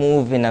could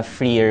move in a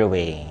freer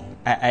way.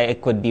 I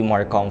could be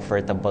more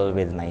comfortable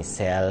with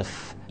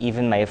myself.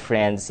 Even my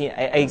friends,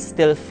 I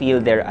still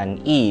feel their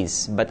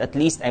unease, but at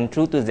least I'm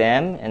true to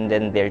them, and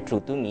then they're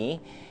true to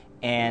me,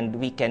 and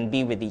we can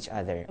be with each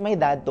other. My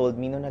dad told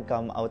me nung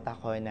nag-come out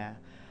ako na,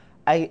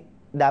 ay,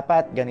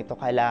 dapat ganito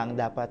ka lang,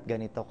 dapat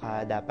ganito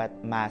ka, dapat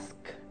mask.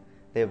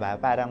 Diba?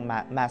 Parang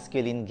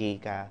masculine gay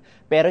ka.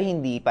 Pero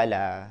hindi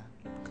pala.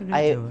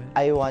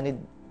 I wanted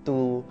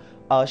to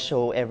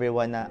show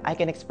everyone na I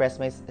can express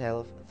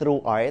myself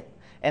through art,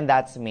 and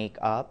that's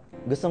makeup.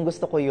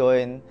 Gustong-gusto ko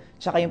yun.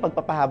 Tsaka yung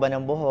pagpapahaba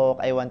ng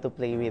buhok, I want to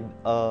play with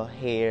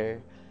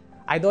hair.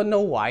 I don't know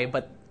why,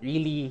 but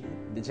really,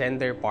 the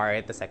gender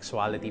part, the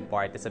sexuality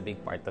part is a big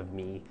part of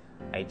me.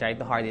 I tried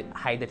to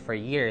hide it for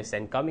years,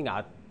 and coming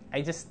out, I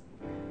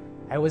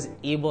was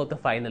able to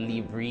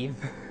finally breathe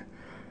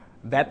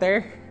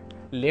better,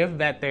 live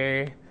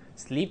better,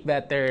 sleep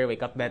better,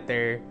 wake up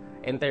better,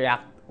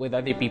 interact with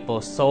other people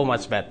so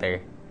much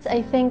better.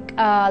 I think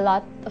a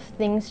lot of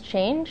things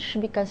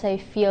changed because I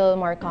feel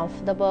more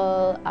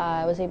comfortable.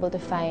 I was able to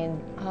find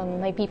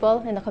my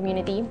people in the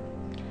community.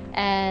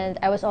 And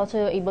I was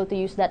also able to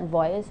use that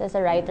voice as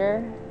a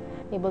writer,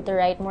 able to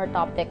write more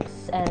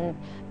topics. And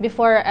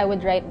before, I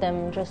would write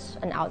them just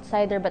an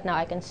outsider, but now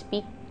I can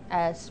speak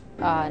as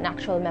an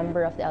actual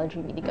member of the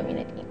LGBT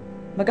community.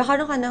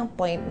 Magkakaroon ka ng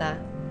point na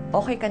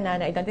okay ka na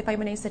identify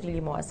mo na yung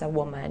sarili mo as a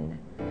woman,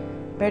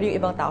 pero yung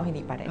ibang tao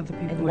hindi pa rin.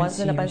 And once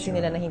na napansin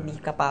nila na hindi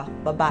ka pa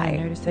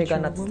babae, they're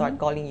gonna start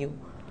calling you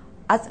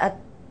as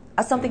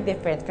something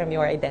different from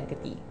your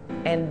identity.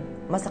 And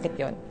masakit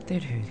yun.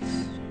 That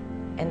hurts.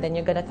 And then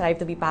you're gonna thrive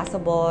to be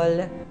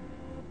passable,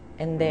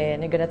 and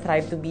then you're gonna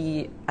thrive to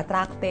be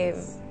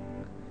attractive.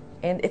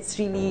 And it's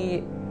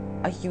really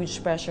a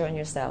huge pressure on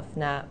yourself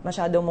na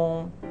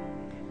masyadong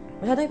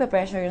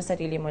ipa-pressure yung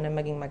sarili mo na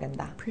maging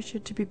maganda. Pressure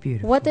to be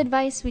beautiful. What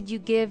advice would you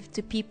give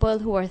to people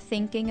who are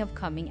thinking of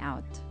coming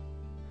out?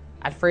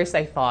 At first,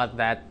 I thought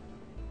that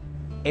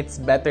it's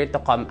better to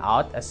come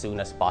out as soon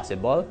as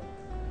possible.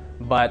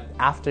 But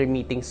after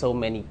meeting so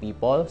many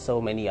people,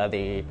 so many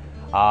other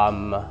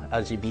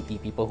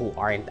LGBT people who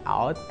aren't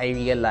out, I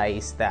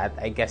realized that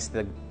I guess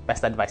the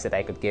best advice that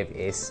I could give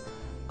is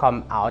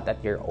come out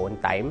at your own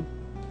time,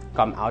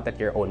 come out at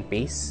your own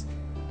pace.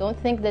 Don't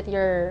think that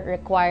you're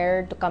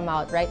required to come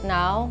out right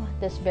now,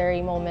 this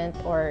very moment,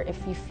 or if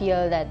you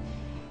feel that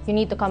you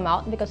need to come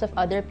out because of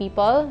other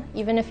people.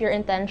 Even if your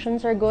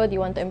intentions are good, you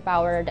want to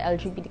empower the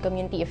LGBT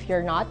community. If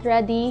you're not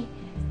ready,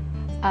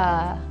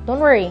 don't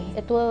worry.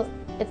 It will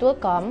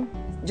come.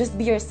 Just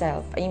be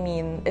yourself. I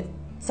mean,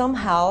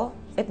 somehow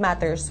it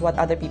matters what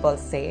other people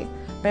say.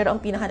 Pero ang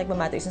pinaka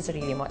nagmamatter is yung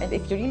sarili mo. And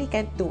if you really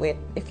can't do it,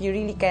 if you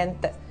really can't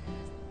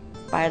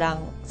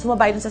parang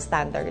sumabay dun sa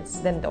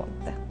standards, then don't.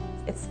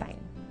 It's fine.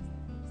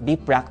 Be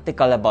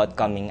practical about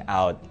coming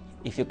out.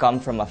 If you come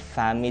from a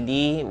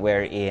family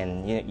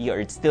wherein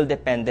you're still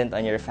dependent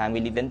on your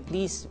family, then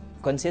please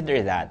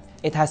consider that.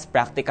 It has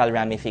practical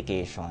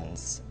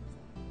ramifications,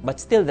 but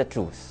still the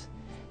truth.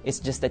 It's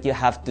just that you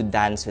have to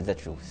dance with the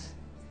truth.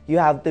 You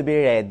have to be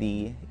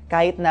ready.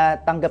 Kahit na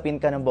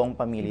tanggapin ka ng buong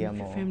pamilya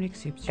mo.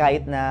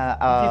 Kahit na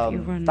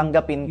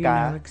tanggapin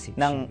ka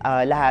ng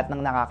lahat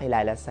ng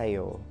nakakilala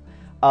sa'yo.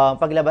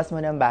 Paglabas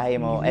mo ng bahay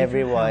mo,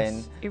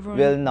 everyone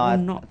will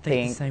not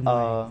think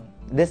on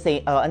the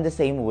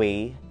same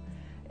way.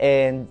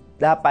 And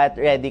dapat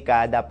ready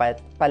ka,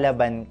 dapat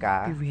palaban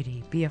ka. Be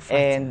ready, be a fighter.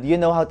 And you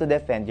know how to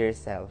defend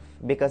yourself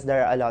because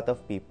there are a lot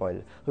of people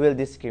who will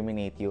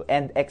discriminate you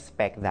and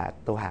expect that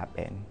to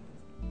happen.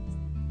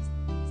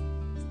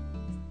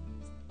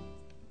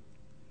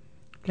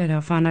 Glad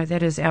whānau,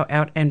 that is our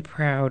out and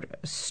proud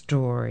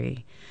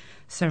story.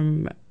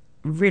 Some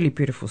really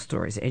beautiful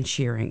stories and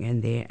sharing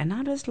in there, and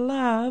I just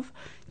love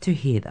to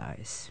hear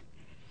those.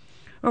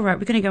 All right,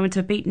 we're going to go into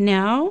a beat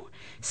now.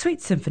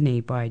 Sweet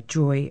Symphony by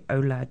Joy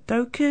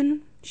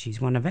Oladokin. She's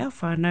one of our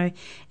whānau,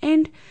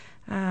 and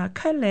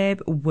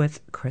collab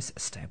with Chris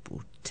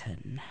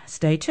Stapleton.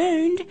 Stay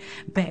tuned.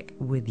 Back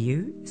with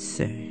you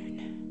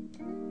soon.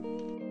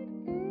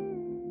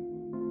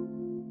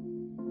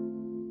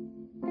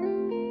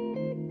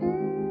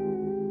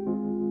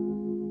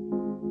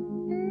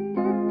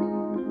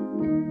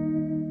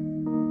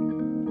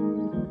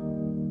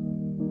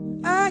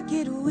 I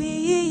get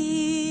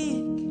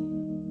weak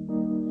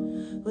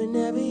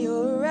whenever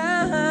you're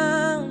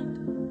around.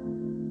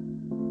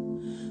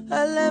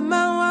 I let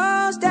my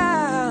walls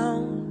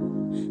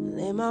down,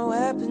 lay my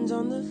weapons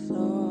on the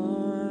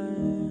floor.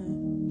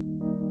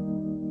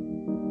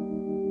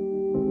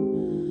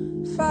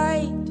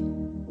 Fight.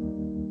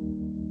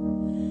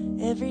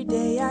 Every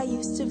day I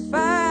used to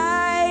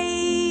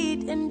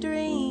fight and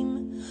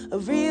dream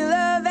of real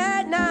love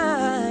at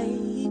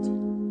night.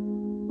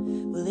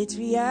 Well, it's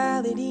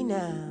reality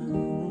now.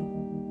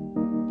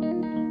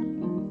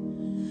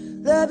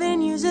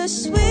 Loving you's a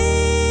sweet,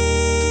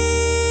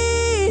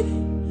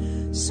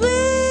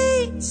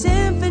 sweet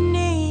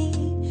symphony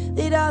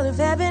that all of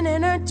heaven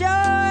and earth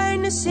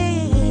join to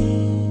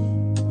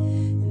sing.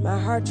 And my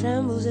heart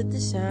trembles at the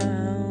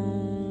sound.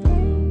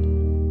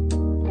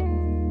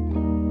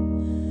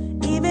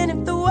 Even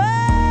if the world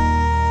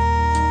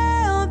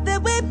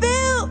that we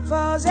built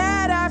falls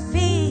at our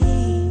feet,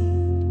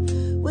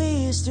 we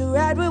used to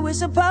ride where we're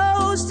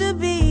supposed to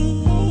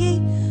be,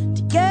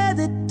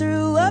 together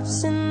through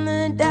ups and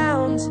the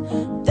downs,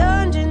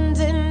 dungeons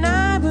and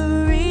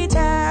ivory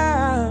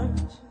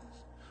towers.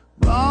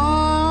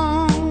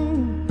 Wrong,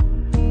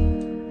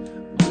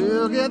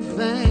 we'll get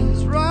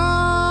things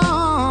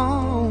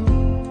wrong,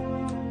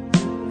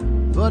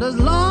 but as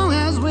long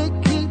as we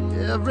keep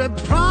every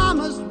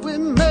promise we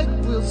make,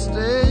 we'll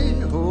stay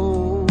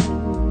whole.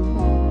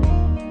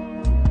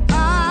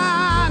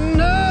 I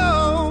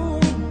know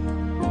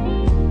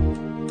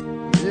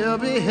there'll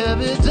be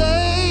heavy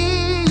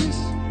days,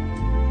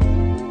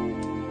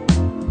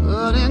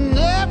 but in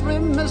every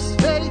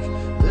mistake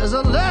there's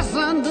a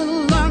lesson to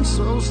learn,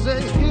 so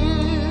stay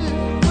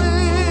here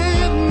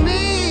with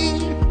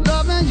me.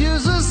 Loving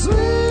you's a sweet,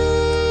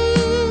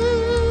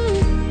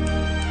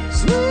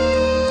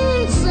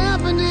 sweet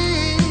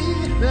symphony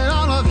that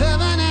all of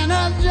heaven and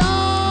earth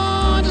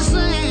join to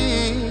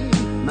sing.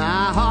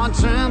 My heart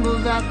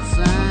trembles at the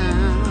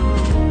sound.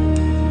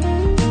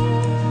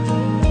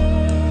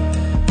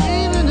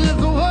 Even if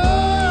the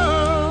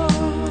world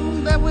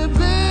that we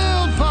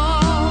build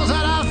falls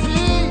at our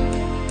feet,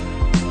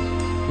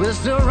 we're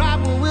still right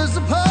where we're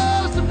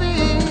supposed to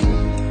be,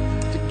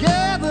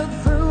 together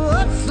through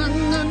ups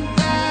and the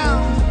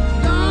downs,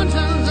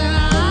 dungeons and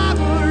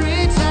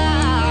ivory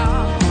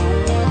towers.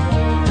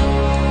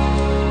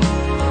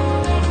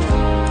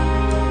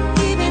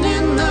 Even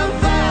in the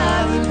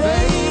valley,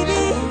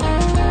 baby,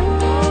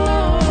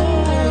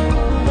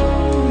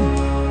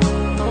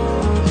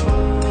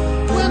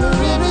 when the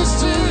river's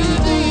too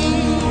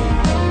deep,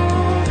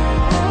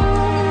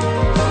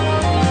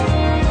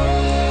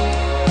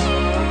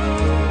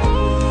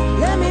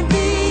 let me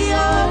be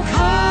your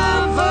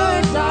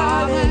comfort,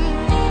 darling.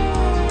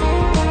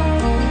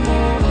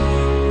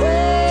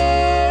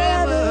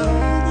 Wherever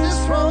this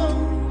road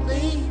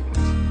leads,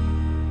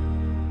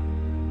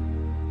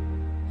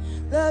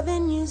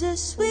 loving you's a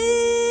sweet,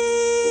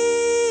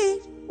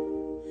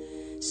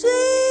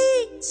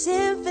 sweet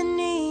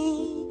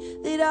symphony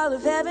that all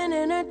of heaven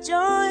and earth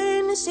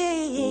join to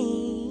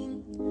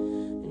sing.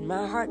 And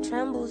my heart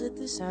trembles at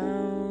the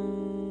sound.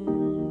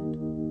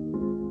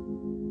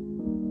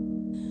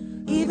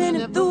 Even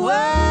if the world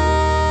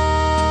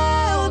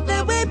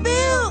that we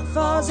built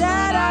falls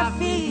at our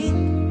feet,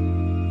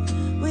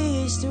 we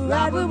used to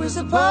ride where we're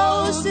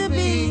supposed to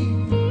be,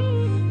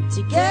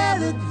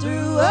 together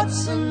through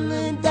ups and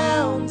the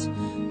downs,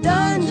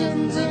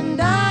 dungeons and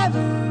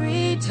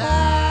ivory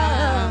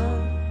towers.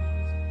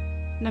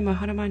 Nā mai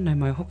hara mai, nā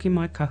mai hoki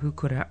mai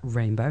kahukura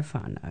Rainbow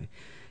whānau.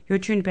 You're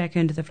tuned back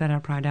into the Flat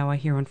Out Pride Hour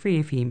here on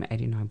Free FM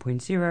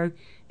 89.0,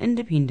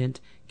 independent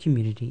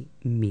community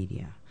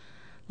media.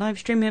 Live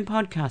streaming and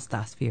podcast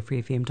us via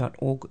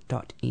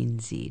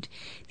freefm.org.nz,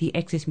 the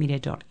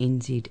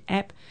accessmedia.nz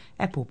app,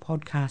 Apple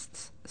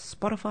Podcasts,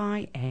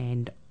 Spotify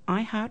and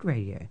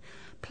iHeartRadio,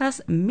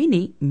 plus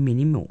many,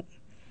 many more.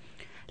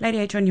 Lady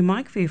H on your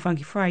mic for your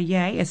Funky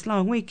Friday. It's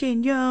long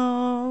weekend,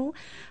 yo!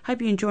 Hope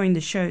you're enjoying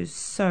the show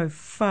so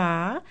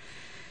far.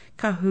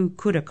 Kahu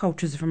Kura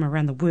cultures from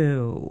around the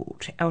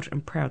world. Out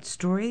and Proud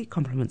Story,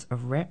 compliments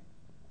of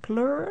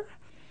Rappler.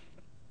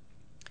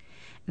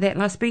 That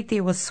last beat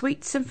there was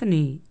Sweet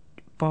Symphony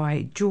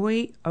by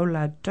Joy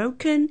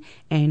Oladokin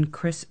and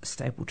Chris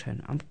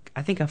Stapleton.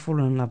 I think I've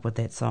fallen in love with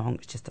that song.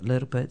 It's just a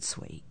little bit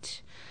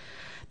sweet.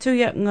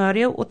 Tuia ngā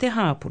reo o te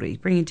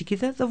hāpuri, bringing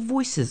together the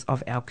voices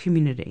of our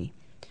community.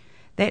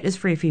 That is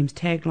Free FM's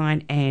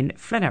tagline, and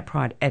Flat Out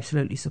Pride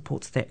absolutely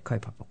supports that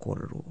kaupapa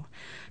kōrero.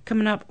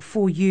 Coming up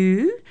for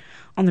you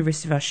on the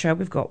rest of our show,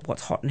 we've got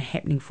what's hot and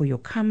happening for your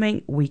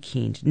coming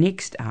weekend.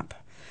 Next up,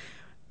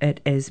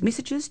 it is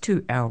messages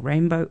to our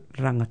rainbow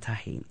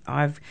rangatahi.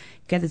 I've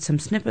gathered some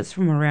snippets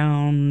from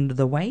around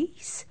the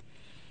ways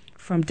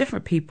from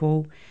different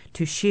people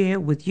to share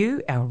with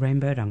you our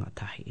rainbow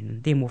rangatahi.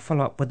 And then we'll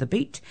follow up with the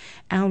beat,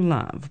 Our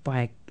Love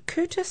by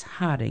Curtis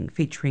Harding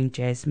featuring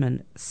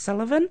Jasmine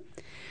Sullivan.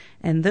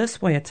 And this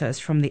waiata is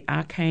from the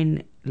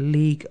Arcane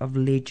League of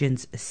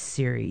Legends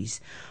series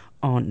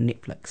on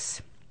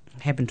Netflix.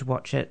 I happened to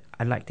watch it.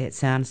 I like that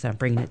sound, so I'm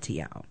bringing it to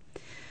y'all.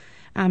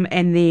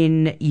 And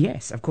then,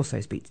 yes, of course,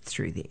 those beats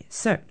through there.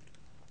 So,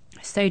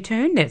 stay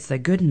tuned. That's the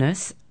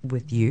goodness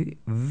with you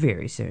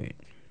very soon.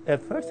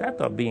 At first, I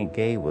thought being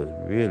gay was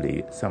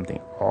really something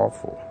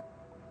awful.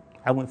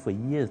 I went for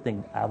years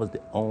thinking I was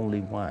the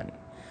only one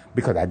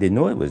because I didn't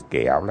know it was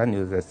gay. All I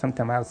knew is that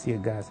sometimes I would see a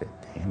guy and say,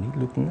 damn, he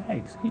look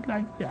nice.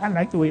 I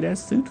like the way that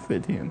suit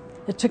fit him.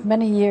 It took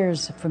many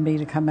years for me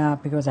to come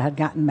out because I had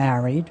gotten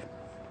married.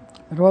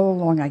 But all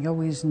along, I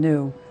always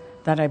knew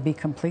that I'd be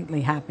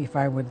completely happy if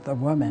I were with a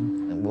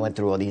woman. We went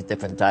through all these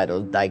different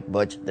titles, Dyke,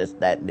 Butch, this,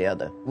 that, and the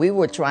other. We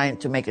were trying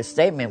to make a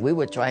statement. We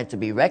were trying to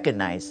be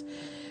recognized.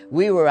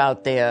 We were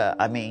out there,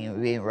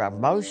 being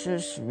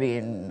rambunctious,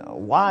 being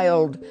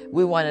wild.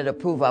 We wanted to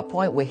prove our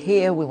point. We're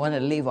here. We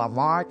wanted to leave our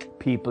mark.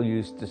 People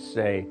used to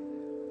say,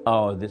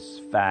 oh, this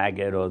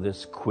faggot or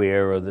this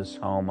queer or this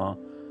homo.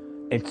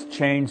 It's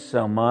changed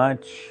so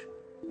much.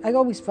 I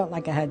always felt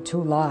like I had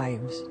two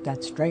lives,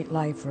 that straight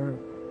life for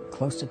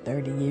close to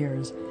 30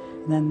 years,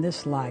 and then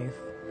this life.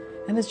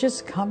 And it's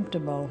just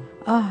comfortable.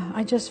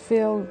 I just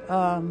feel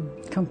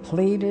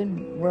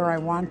completed where I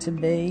want to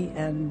be,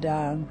 and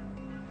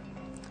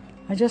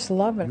I just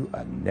love it. You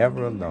are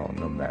never alone,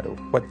 no matter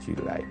what you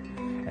like.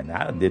 And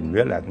I didn't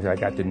realize until I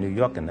got to New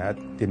York, and I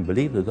didn't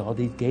believe there was all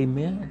these gay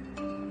men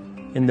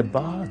in the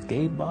bars,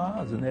 gay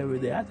bars and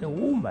everything. I said,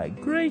 oh my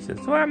gracious,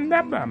 so I'm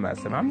not by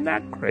myself. I'm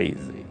not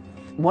crazy.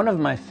 One of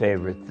my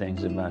favorite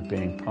things about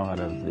being part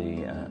of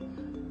the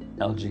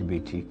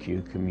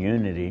LGBTQ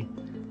community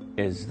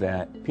is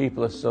that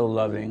people are so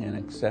loving and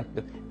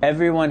accepting.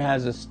 Everyone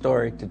has a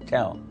story to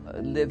tell.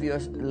 Live your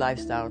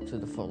lifestyle to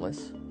the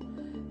fullest,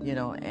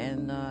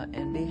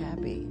 and be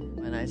happy.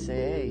 When I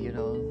say, hey,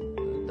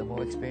 the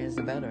more experience,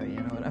 the better, you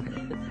know what I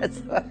mean? That's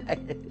why.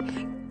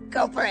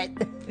 Go for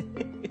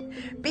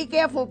it. Be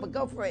careful, but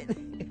go for it.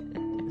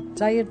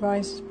 I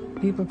advise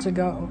people to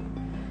go,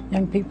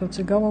 young people,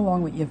 to go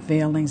along with your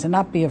feelings and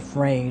not be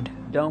afraid.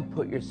 Don't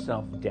put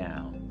yourself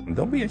down.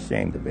 Don't be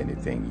ashamed of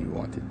anything you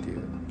want to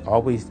do.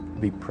 Always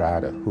be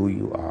proud of who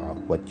you are,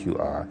 what you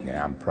are. And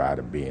I'm proud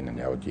of being an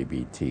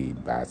LGBT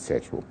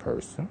bisexual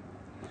person.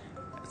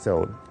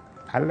 So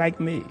I like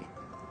me.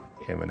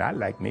 And when I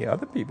like me,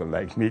 other people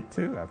like me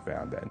too, I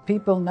found that.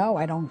 People know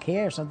I don't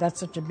care, so that's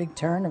such a big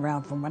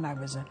turnaround from when I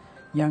was a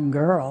young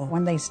girl.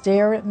 When they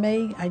stare at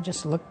me, I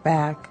just look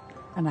back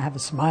and I have a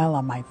smile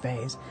on my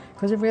face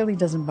because it really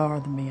doesn't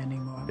bother me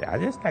anymore. I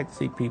just like to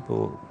see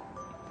people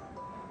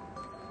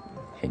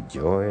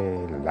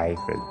enjoy life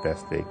as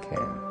best they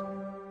can.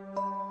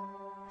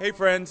 Hey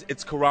friends,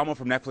 it's Karamo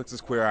from Netflix's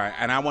Queer Eye,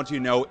 and I want you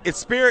to know it's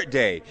Spirit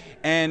Day.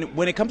 And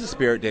when it comes to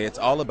Spirit Day, it's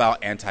all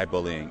about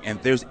anti-bullying. And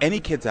if there's any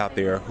kids out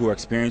there who are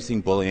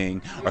experiencing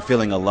bullying or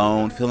feeling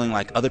alone, feeling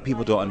like other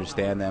people don't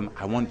understand them,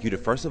 I want you to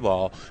first of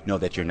all know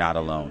that you're not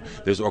alone.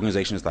 There's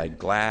organizations like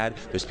GLAAD,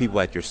 there's people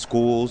at your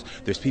schools,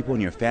 there's people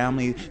in your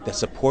family that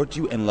support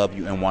you and love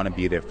you and want to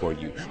be there for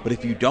you. But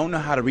if you don't know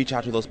how to reach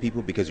out to those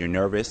people because you're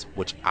nervous,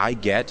 which I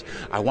get,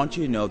 I want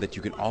you to know that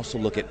you can also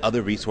look at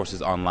other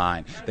resources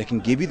online that can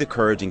give you the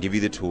courage and give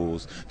you the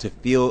tools to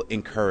feel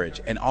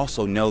encouraged. And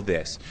also know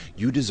this,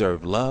 you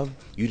deserve love,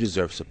 you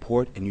deserve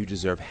support, and you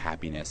deserve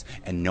happiness,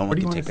 and no one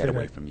can take that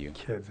away from you.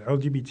 Kids,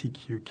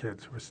 LGBTQ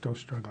kids who are still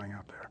struggling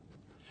out there.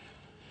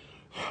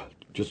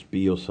 Just be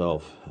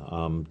yourself.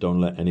 Don't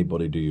let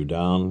anybody do you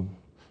down.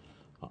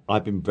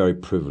 I've been very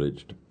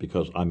privileged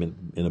because I'm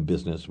in a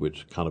business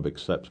which kind of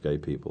accepts gay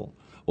people,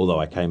 although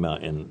I came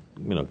out in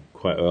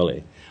quite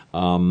early.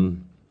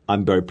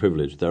 I'm very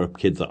privileged. There are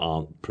kids that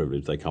aren't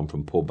privileged. They come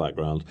from poor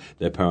backgrounds.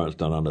 Their parents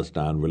don't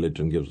understand.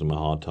 Religion gives them a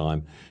hard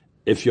time.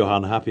 If you're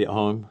unhappy at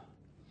home,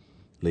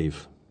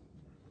 leave.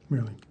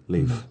 Really?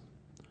 Leave.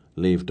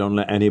 Mm-hmm. Leave. Don't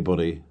let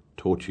anybody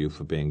torture you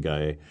for being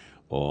gay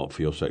or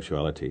for your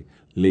sexuality.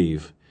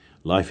 Leave.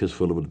 Life is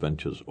full of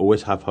adventures.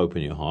 Always have hope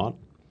in your heart.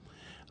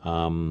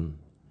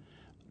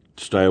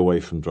 Stay away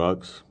from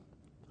drugs.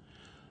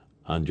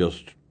 And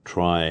just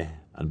try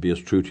and be as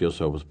true to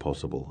yourself as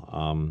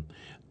possible.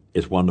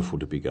 It's wonderful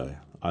to be gay.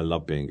 I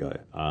love being gay.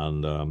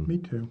 And me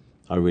too.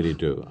 I really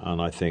do. And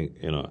I think,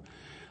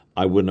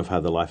 I wouldn't have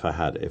had the life I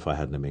had if I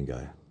hadn't been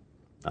gay.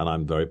 And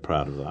I'm very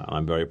proud of that. And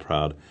I'm very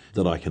proud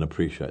that I can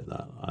appreciate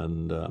that.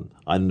 And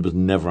I was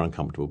never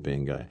uncomfortable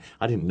being gay.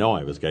 I didn't know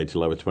I was gay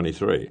till I was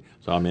 23.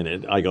 So,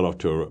 I got off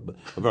to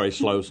a very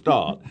slow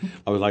start.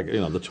 I was like,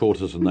 the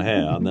tortoise and the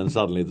hare, and then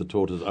suddenly the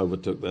tortoise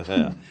overtook the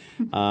hare.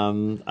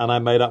 And I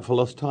made up for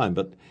lost time.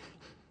 But,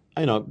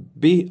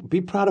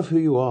 be proud of who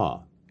you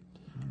are.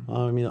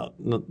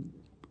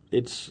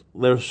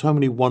 There are so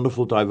many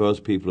wonderful, diverse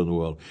people in the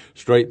world.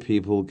 Straight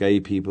people, gay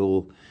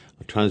people,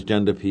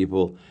 transgender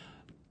people.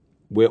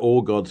 We're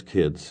all God's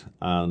kids,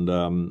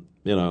 and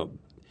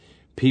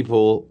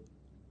people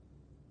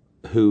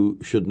who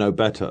should know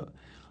better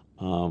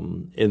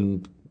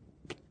in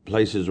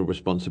places of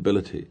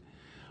responsibility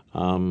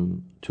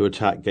to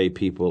attack gay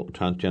people,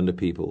 transgender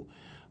people.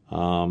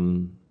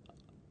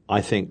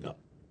 I think,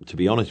 to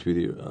be honest with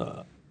you,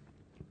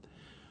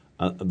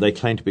 they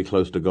claim to be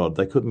close to God.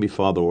 They couldn't be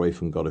farther away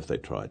from God if they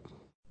tried.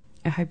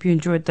 I hope you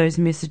enjoyed those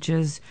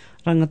messages,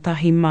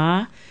 Rangatahi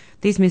Mā.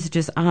 These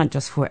messages aren't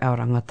just for our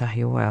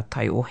rangatahi or our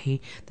taiohi.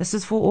 This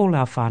is for all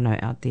our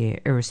whānau out there,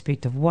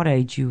 irrespective of what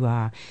age you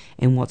are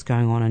and what's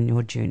going on in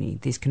your journey.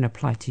 These can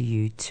apply to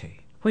you too.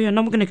 Well,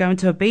 now we're going to go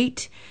into a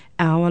beat,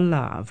 Our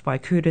Love by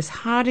Curtis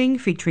Harding,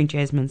 featuring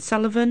Jasmine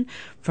Sullivan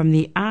from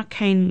the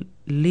Arcane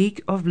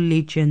League of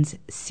Legends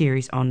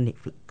series on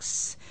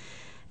Netflix.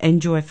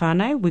 Enjoy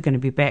whānau. We're going to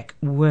be back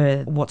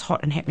with what's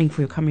hot and happening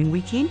for your coming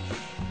weekend.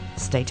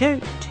 Stay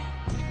tuned.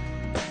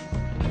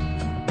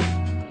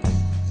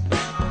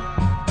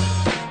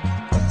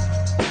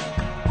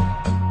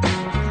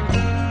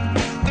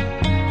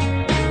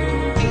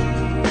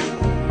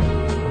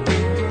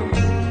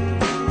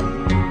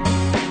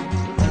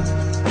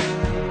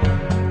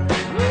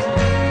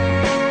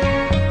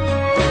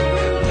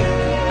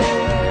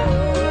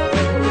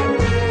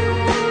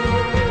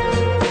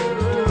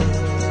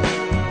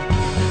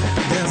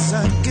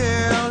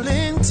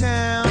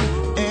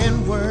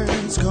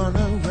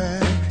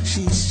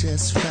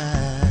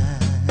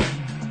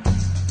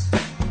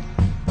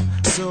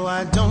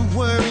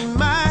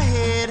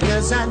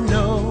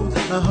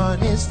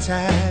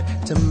 Tied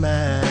to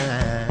mine.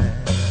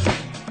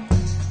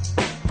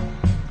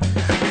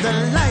 The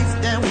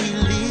life that we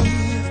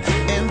live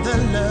and the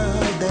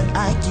love that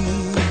I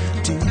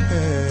give to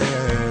her.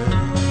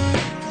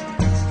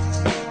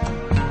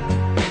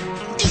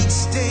 Each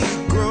day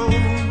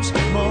grows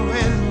more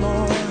and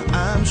more,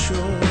 I'm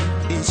sure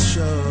it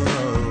shows.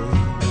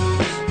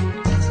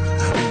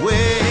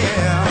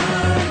 Well,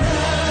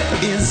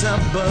 it's a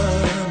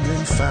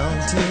bubbling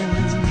fountain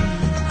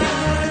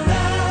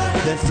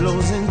that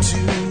flows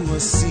into a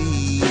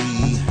sea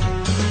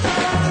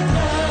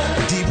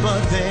deeper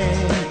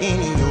than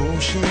any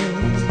ocean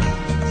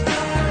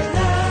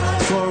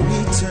for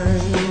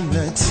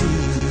eternity.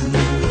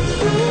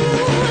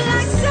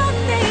 Like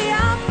someday I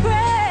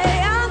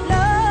pray our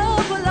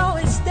love will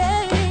always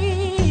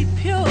stay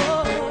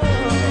pure.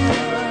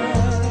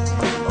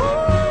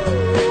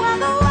 While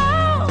the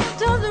world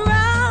turns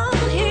around,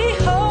 he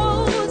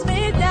holds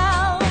me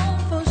down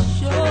for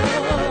sure.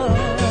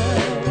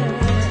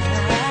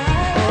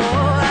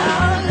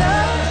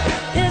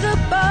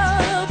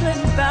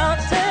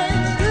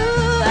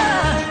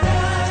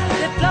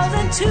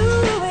 To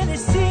any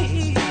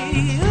sea,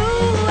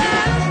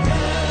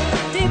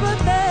 deeper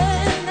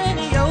than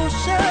any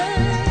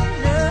ocean,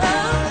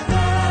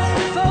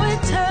 for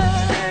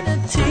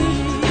eternity.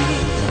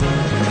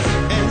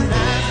 And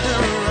after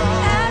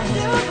all,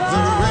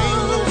 the rain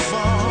will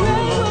fall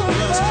on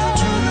us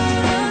too.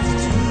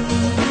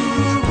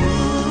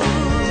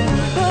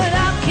 But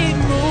I'll keep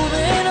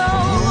moving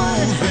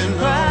on,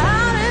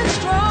 proud and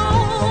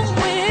strong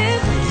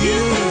with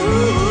you.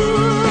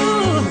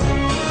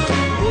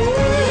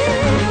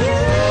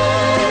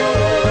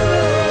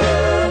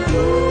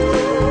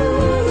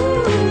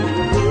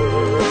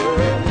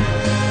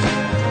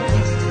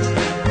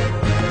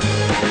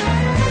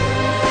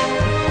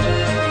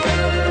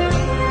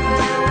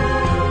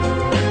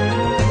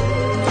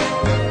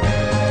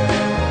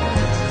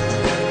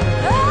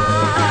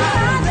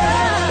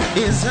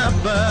 Is a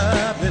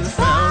bubbling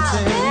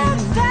fountain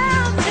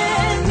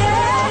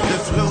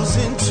that flows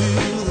into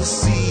the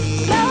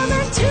sea,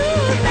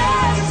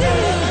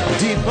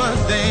 deeper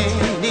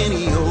than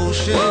any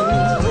ocean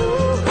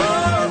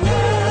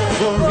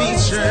for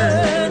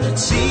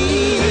eternity.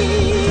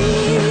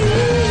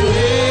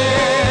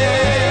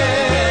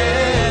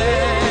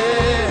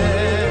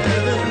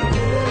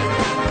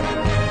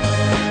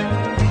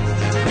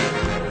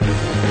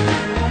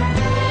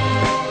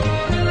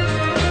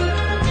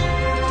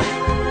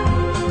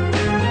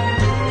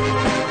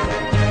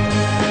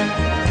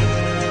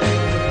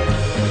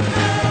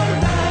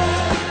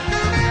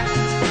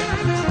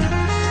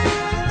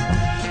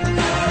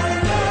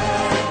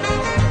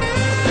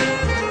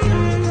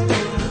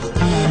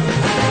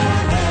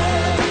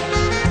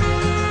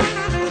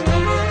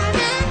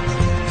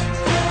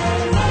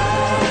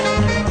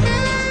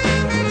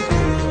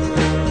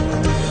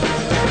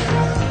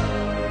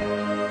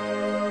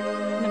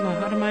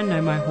 Aloha,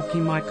 no mai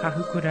hoki mai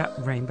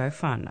kahukura Rainbow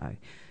Whānau.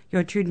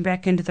 You're tuned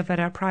back into the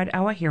Whare Pride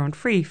Hour here on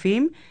Free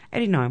FM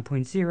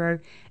 89.0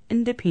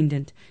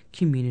 Independent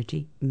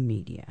Community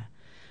Media.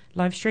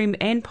 Live stream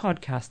and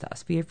podcast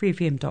us via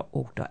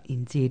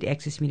freefm.org.nz,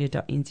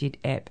 accessmedia.nz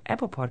app,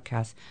 Apple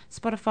Podcasts,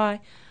 Spotify,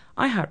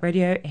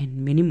 iHeartRadio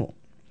and many more.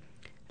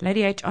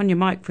 Lady H on your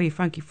mic for your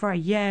Funky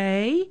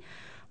Friday.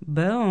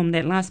 Boom,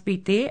 that last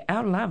beat there,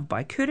 Our Love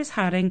by Curtis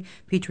Harding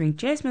featuring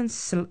Jasmine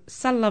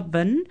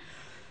Sullivan.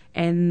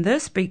 And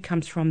this beat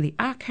comes from the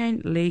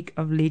Arcane League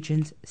of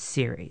Legends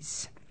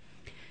series.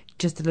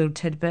 Just a little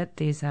tidbit,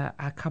 there's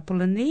a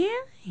couple in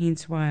there,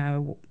 hence why I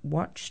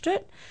watched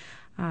it.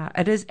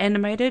 It is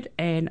animated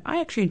and I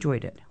actually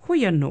enjoyed it.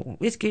 Hoia no,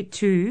 let's get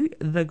to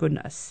the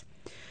goodness.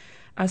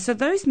 So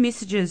those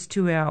messages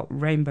to our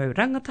Rainbow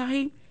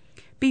Rangatahi: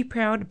 be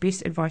proud,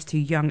 best advice to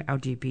young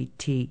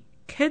LGBT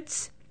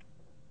kids.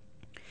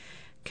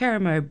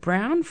 Karamo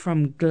Brown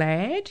from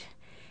GLAD,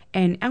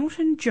 and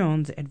Elton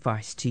John's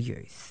advice to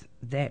youth.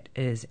 That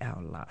is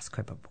our last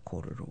kaupapa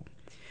kōrero.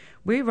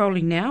 We're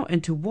rolling now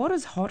into what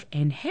is hot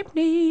and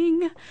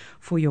happening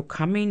for your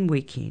coming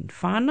weekend.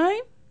 Whānau?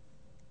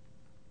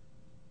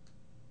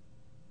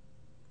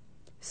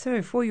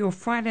 So for your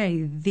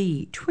Friday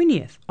the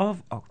 20th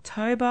of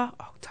October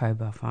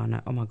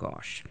whānau, oh my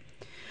gosh.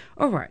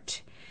 All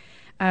right.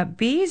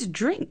 Beers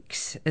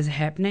Drinks is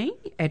happening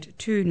at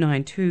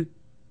 292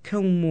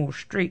 Kilmore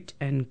Street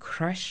in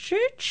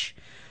Christchurch.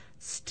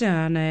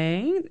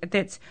 Stunning.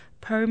 That's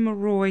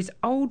Pomeroy's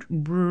Old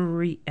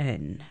Brewery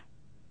Inn.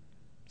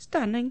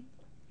 Stunning.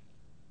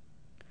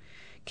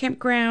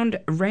 Campground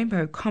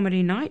Rainbow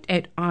Comedy Night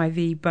at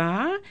Ivy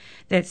Bar.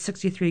 That's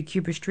 63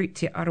 Cuba Street,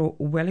 Te Aro,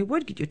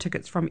 Wellywood. Get your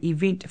tickets from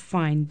Event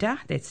Finder.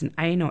 That's an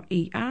A not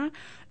ER.co.nz.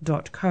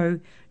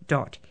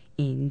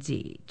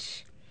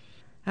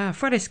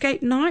 Friday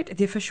Skate Night,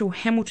 the official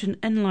Hamilton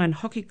Inline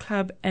Hockey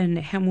Club in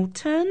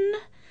Hamilton.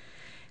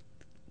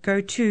 Go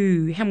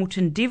to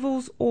Hamilton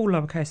Devils, all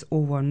lowercase,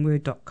 all one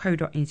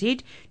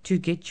word.co.nz to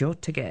get your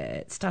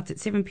ticket. Starts at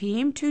 7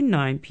 p.m. to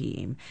 9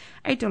 p.m.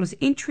 $8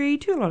 entry,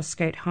 $2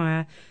 skate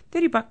hire,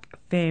 $30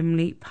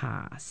 family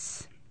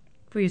pass.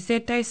 For your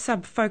Saturday,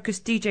 Sub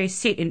Focus DJ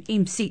set in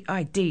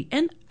MCID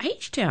in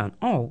H-Town.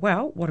 Oh,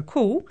 well, what a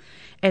cool.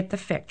 At the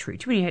Factory,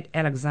 28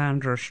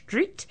 Alexandra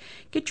Street.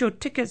 Get your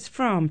tickets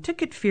from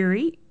Ticket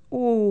Ferry,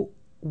 all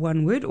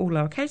one word, all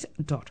lowercase,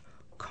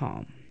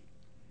 .com.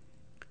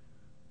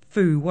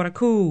 Foo, what a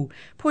cool.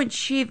 Point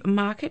Chev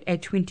Market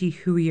at 20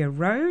 Huia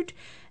Road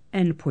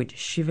in Point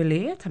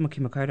Chevalier, Tamaki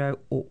Makaurau,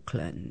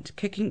 Auckland.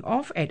 Kicking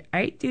off at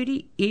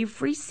 8:30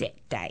 every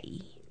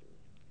Saturday.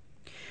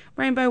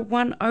 Rainbow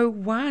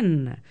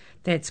 101.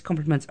 That's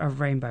compliments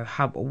of Rainbow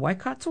Hub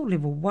Waikato,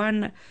 level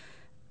 1,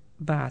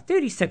 bar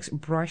 36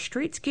 Bryce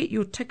Street. Get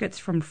your tickets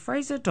from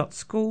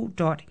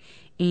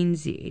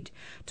fraser.school.nz.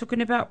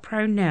 Talking about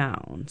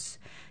pronouns.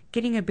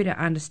 Getting a better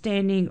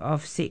understanding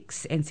of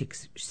sex and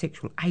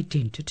sexual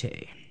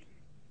identity.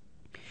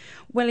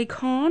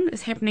 WellyCon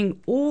is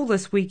happening all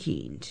this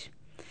weekend,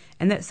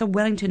 and that's the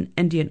Wellington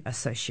Indian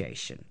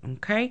Association.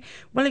 Okay,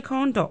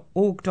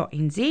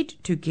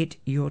 wellycon.org.nz to get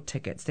your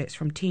tickets. That's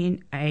from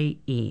 10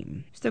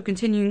 a.m. Still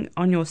continuing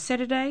on your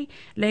Saturday,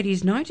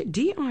 Ladies' Night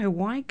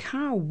DIY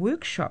Car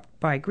Workshop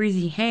by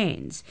Greasy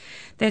Hands.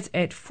 That's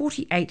at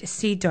 48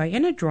 C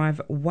Diana Drive,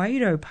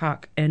 Wairau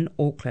Park in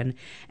Auckland,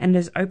 and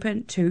is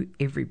open to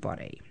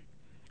everybody.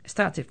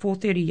 Starts at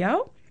 4:30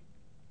 yo.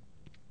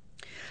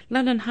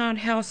 London Hard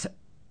House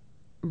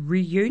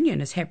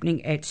Reunion is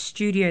happening at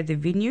Studio The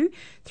Venue,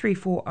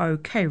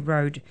 340 K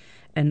Road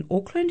in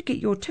Auckland. Get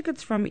your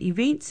tickets from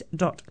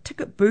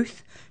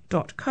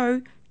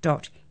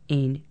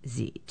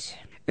events.ticketbooth.co.nz.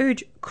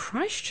 Urge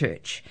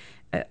Christchurch,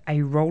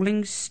 a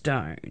Rolling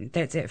Stone.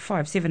 That's at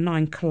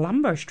 579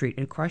 Colombo Street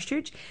in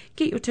Christchurch.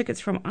 Get your tickets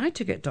from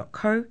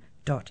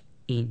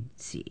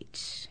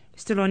iticket.co.nz.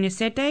 Still on your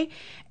Saturday,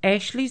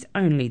 Ashley's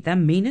Only, the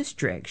meanest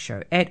drag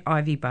show at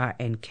Ivy Bar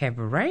and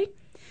Cabaret.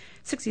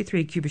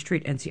 63 Cuba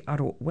Street in Te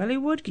Aro,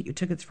 Wellywood. Get your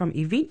tickets from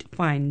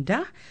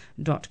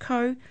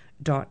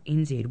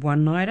eventfinder.co.nz.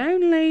 One night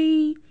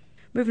only.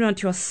 Moving on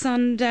to your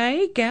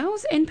Sunday,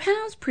 Gals and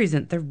Pals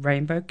present the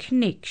Rainbow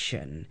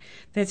Connection.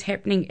 That's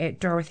happening at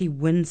Dorothy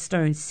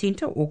Winstone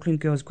Centre, Auckland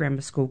Girls Grammar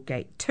School,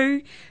 Gate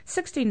 2,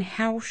 16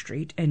 Howell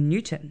Street in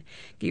Newton.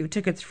 Get your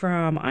tickets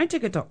from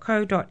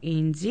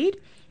iticket.co.nz.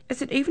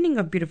 It's an evening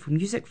of beautiful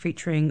music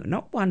featuring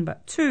not one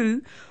but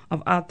two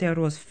of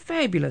Aotearoa's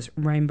fabulous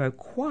rainbow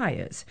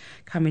choirs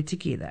coming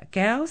together,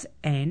 Gals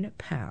and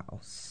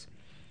Pals.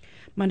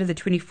 Monday the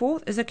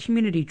 24th is a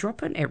community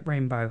drop-in at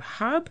Rainbow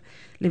Hub,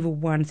 level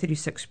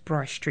 136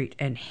 Bryce Street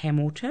in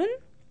Hamilton.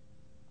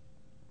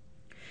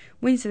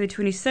 Wednesday the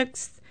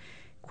 26th,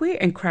 Queer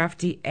and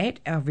Crafty at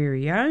our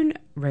very own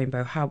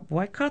Rainbow Hub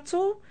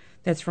Waikato.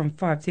 That's from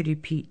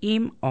 5:30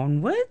 p.m.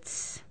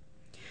 onwards.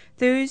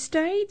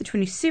 Thursday, the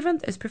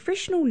 27th, is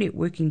Professional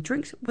Networking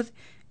Drinks with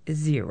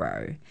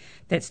Zero.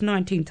 That's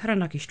 19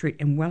 Taranaki Street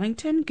in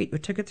Wellington. Get your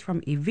tickets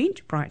from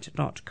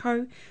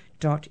eventbrite.co.nz.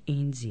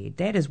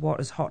 That is what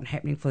is hot and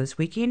happening for this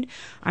weekend.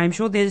 I'm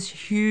sure there's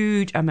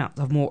huge amounts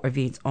of more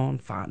events on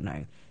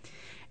whānau,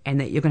 and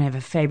that you're going to have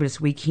a fabulous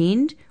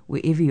weekend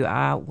wherever you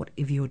are,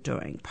 whatever you're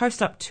doing.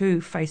 Post up to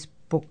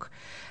Facebook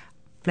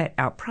Flat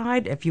Out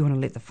Pride if you want to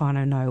let the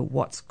whānau know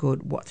what's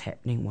good, what's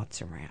happening,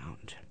 what's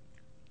around.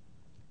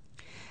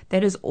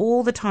 That is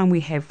all the time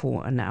we have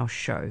for in our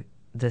show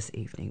this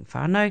evening,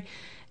 whānau.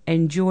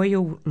 Enjoy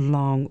your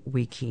long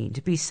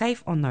weekend. Be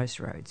safe on those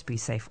roads. Be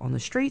safe on the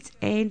streets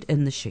and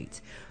in the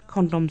sheets.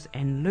 Condoms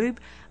and lube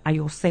are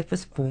your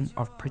safest form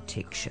of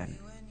protection.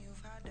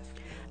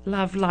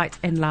 Love, light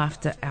and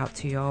laughter out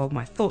to you all.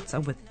 My thoughts are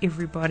with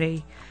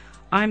everybody.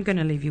 I'm going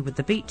to leave you with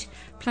the beat.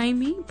 Play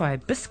Me by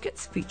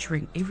Biscuits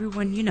featuring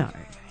Everyone You Know.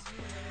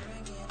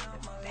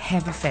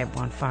 Have a fab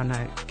one,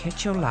 whānau.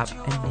 Catch your love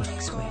in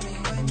next week.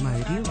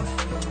 Mauri ora.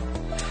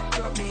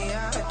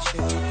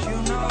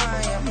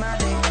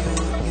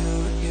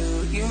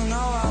 You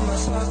know I'm a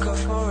sucker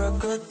for a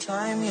good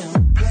time, you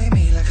play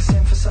me like a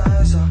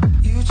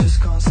synthesizer. You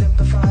just can't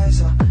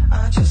sympathize,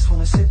 I just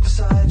wanna sit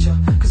beside you,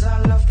 cause I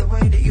love the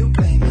way that you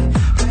play me.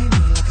 Play me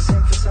like a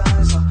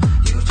synthesizer.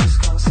 You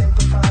just can't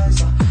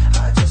sympathize,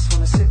 I just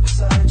wanna sit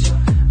beside you.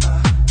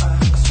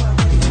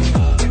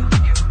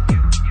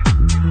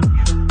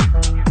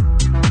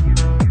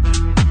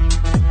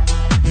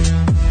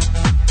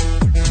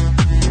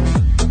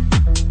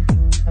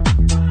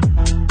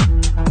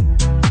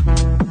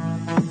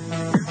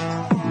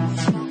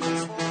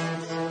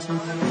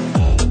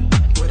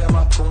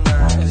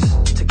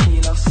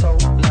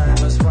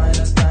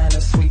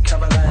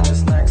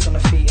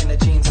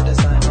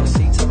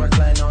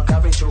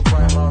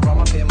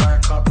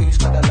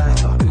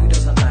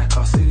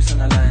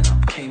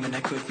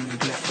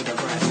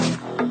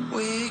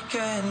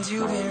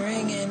 You've been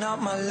ringing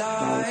up my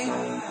line.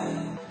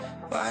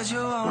 Why'd you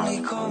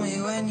only call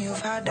me when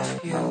you've had a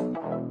few?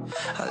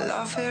 I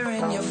love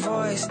hearing your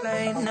voice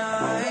late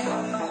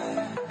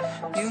night.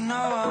 You know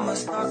I'm a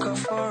sucker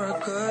for a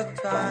good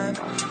time.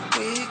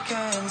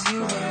 Weekends,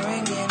 you've been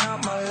ringing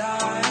up my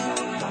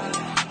line.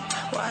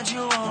 Why'd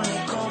you only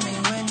call me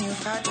when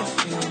you've had a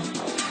few?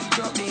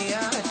 Drop the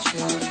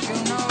attitude, you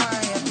know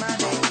I am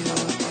mad at you.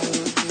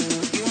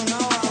 You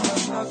know I'm a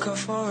sucker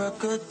for a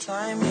good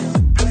time.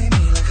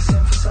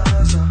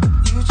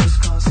 You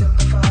just can't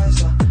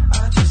sympathize,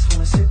 I just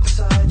wanna sit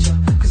beside you,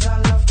 cause I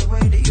love the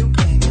way that you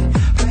play me.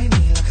 Play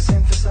me like a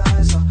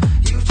synthesizer.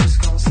 You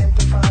just can't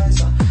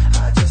sympathize,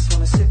 I just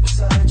wanna sit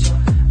beside you.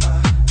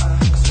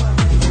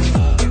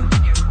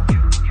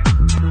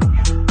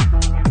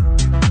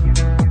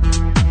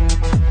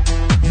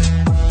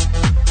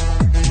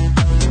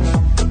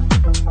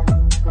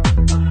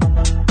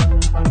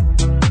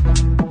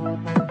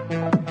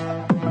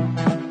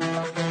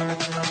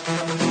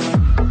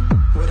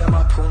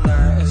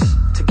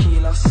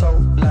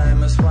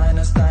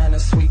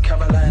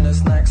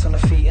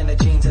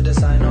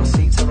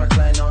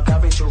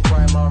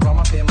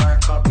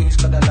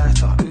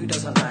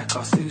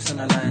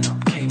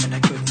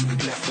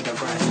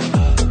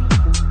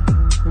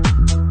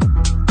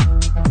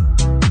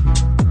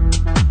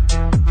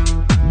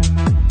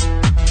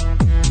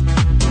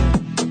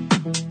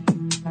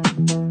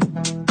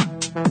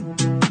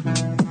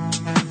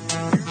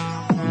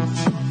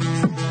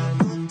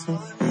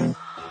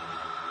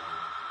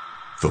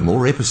 For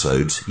more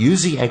episodes,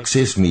 use the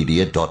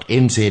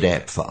accessmedia.nz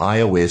app for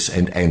iOS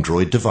and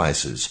Android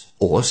devices,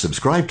 or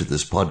subscribe to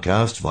this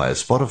podcast via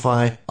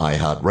Spotify,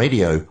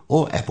 iHeartRadio,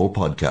 or Apple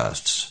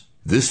Podcasts.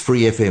 This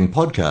Free FM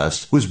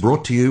podcast was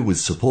brought to you with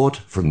support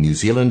from New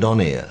Zealand On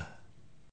Air.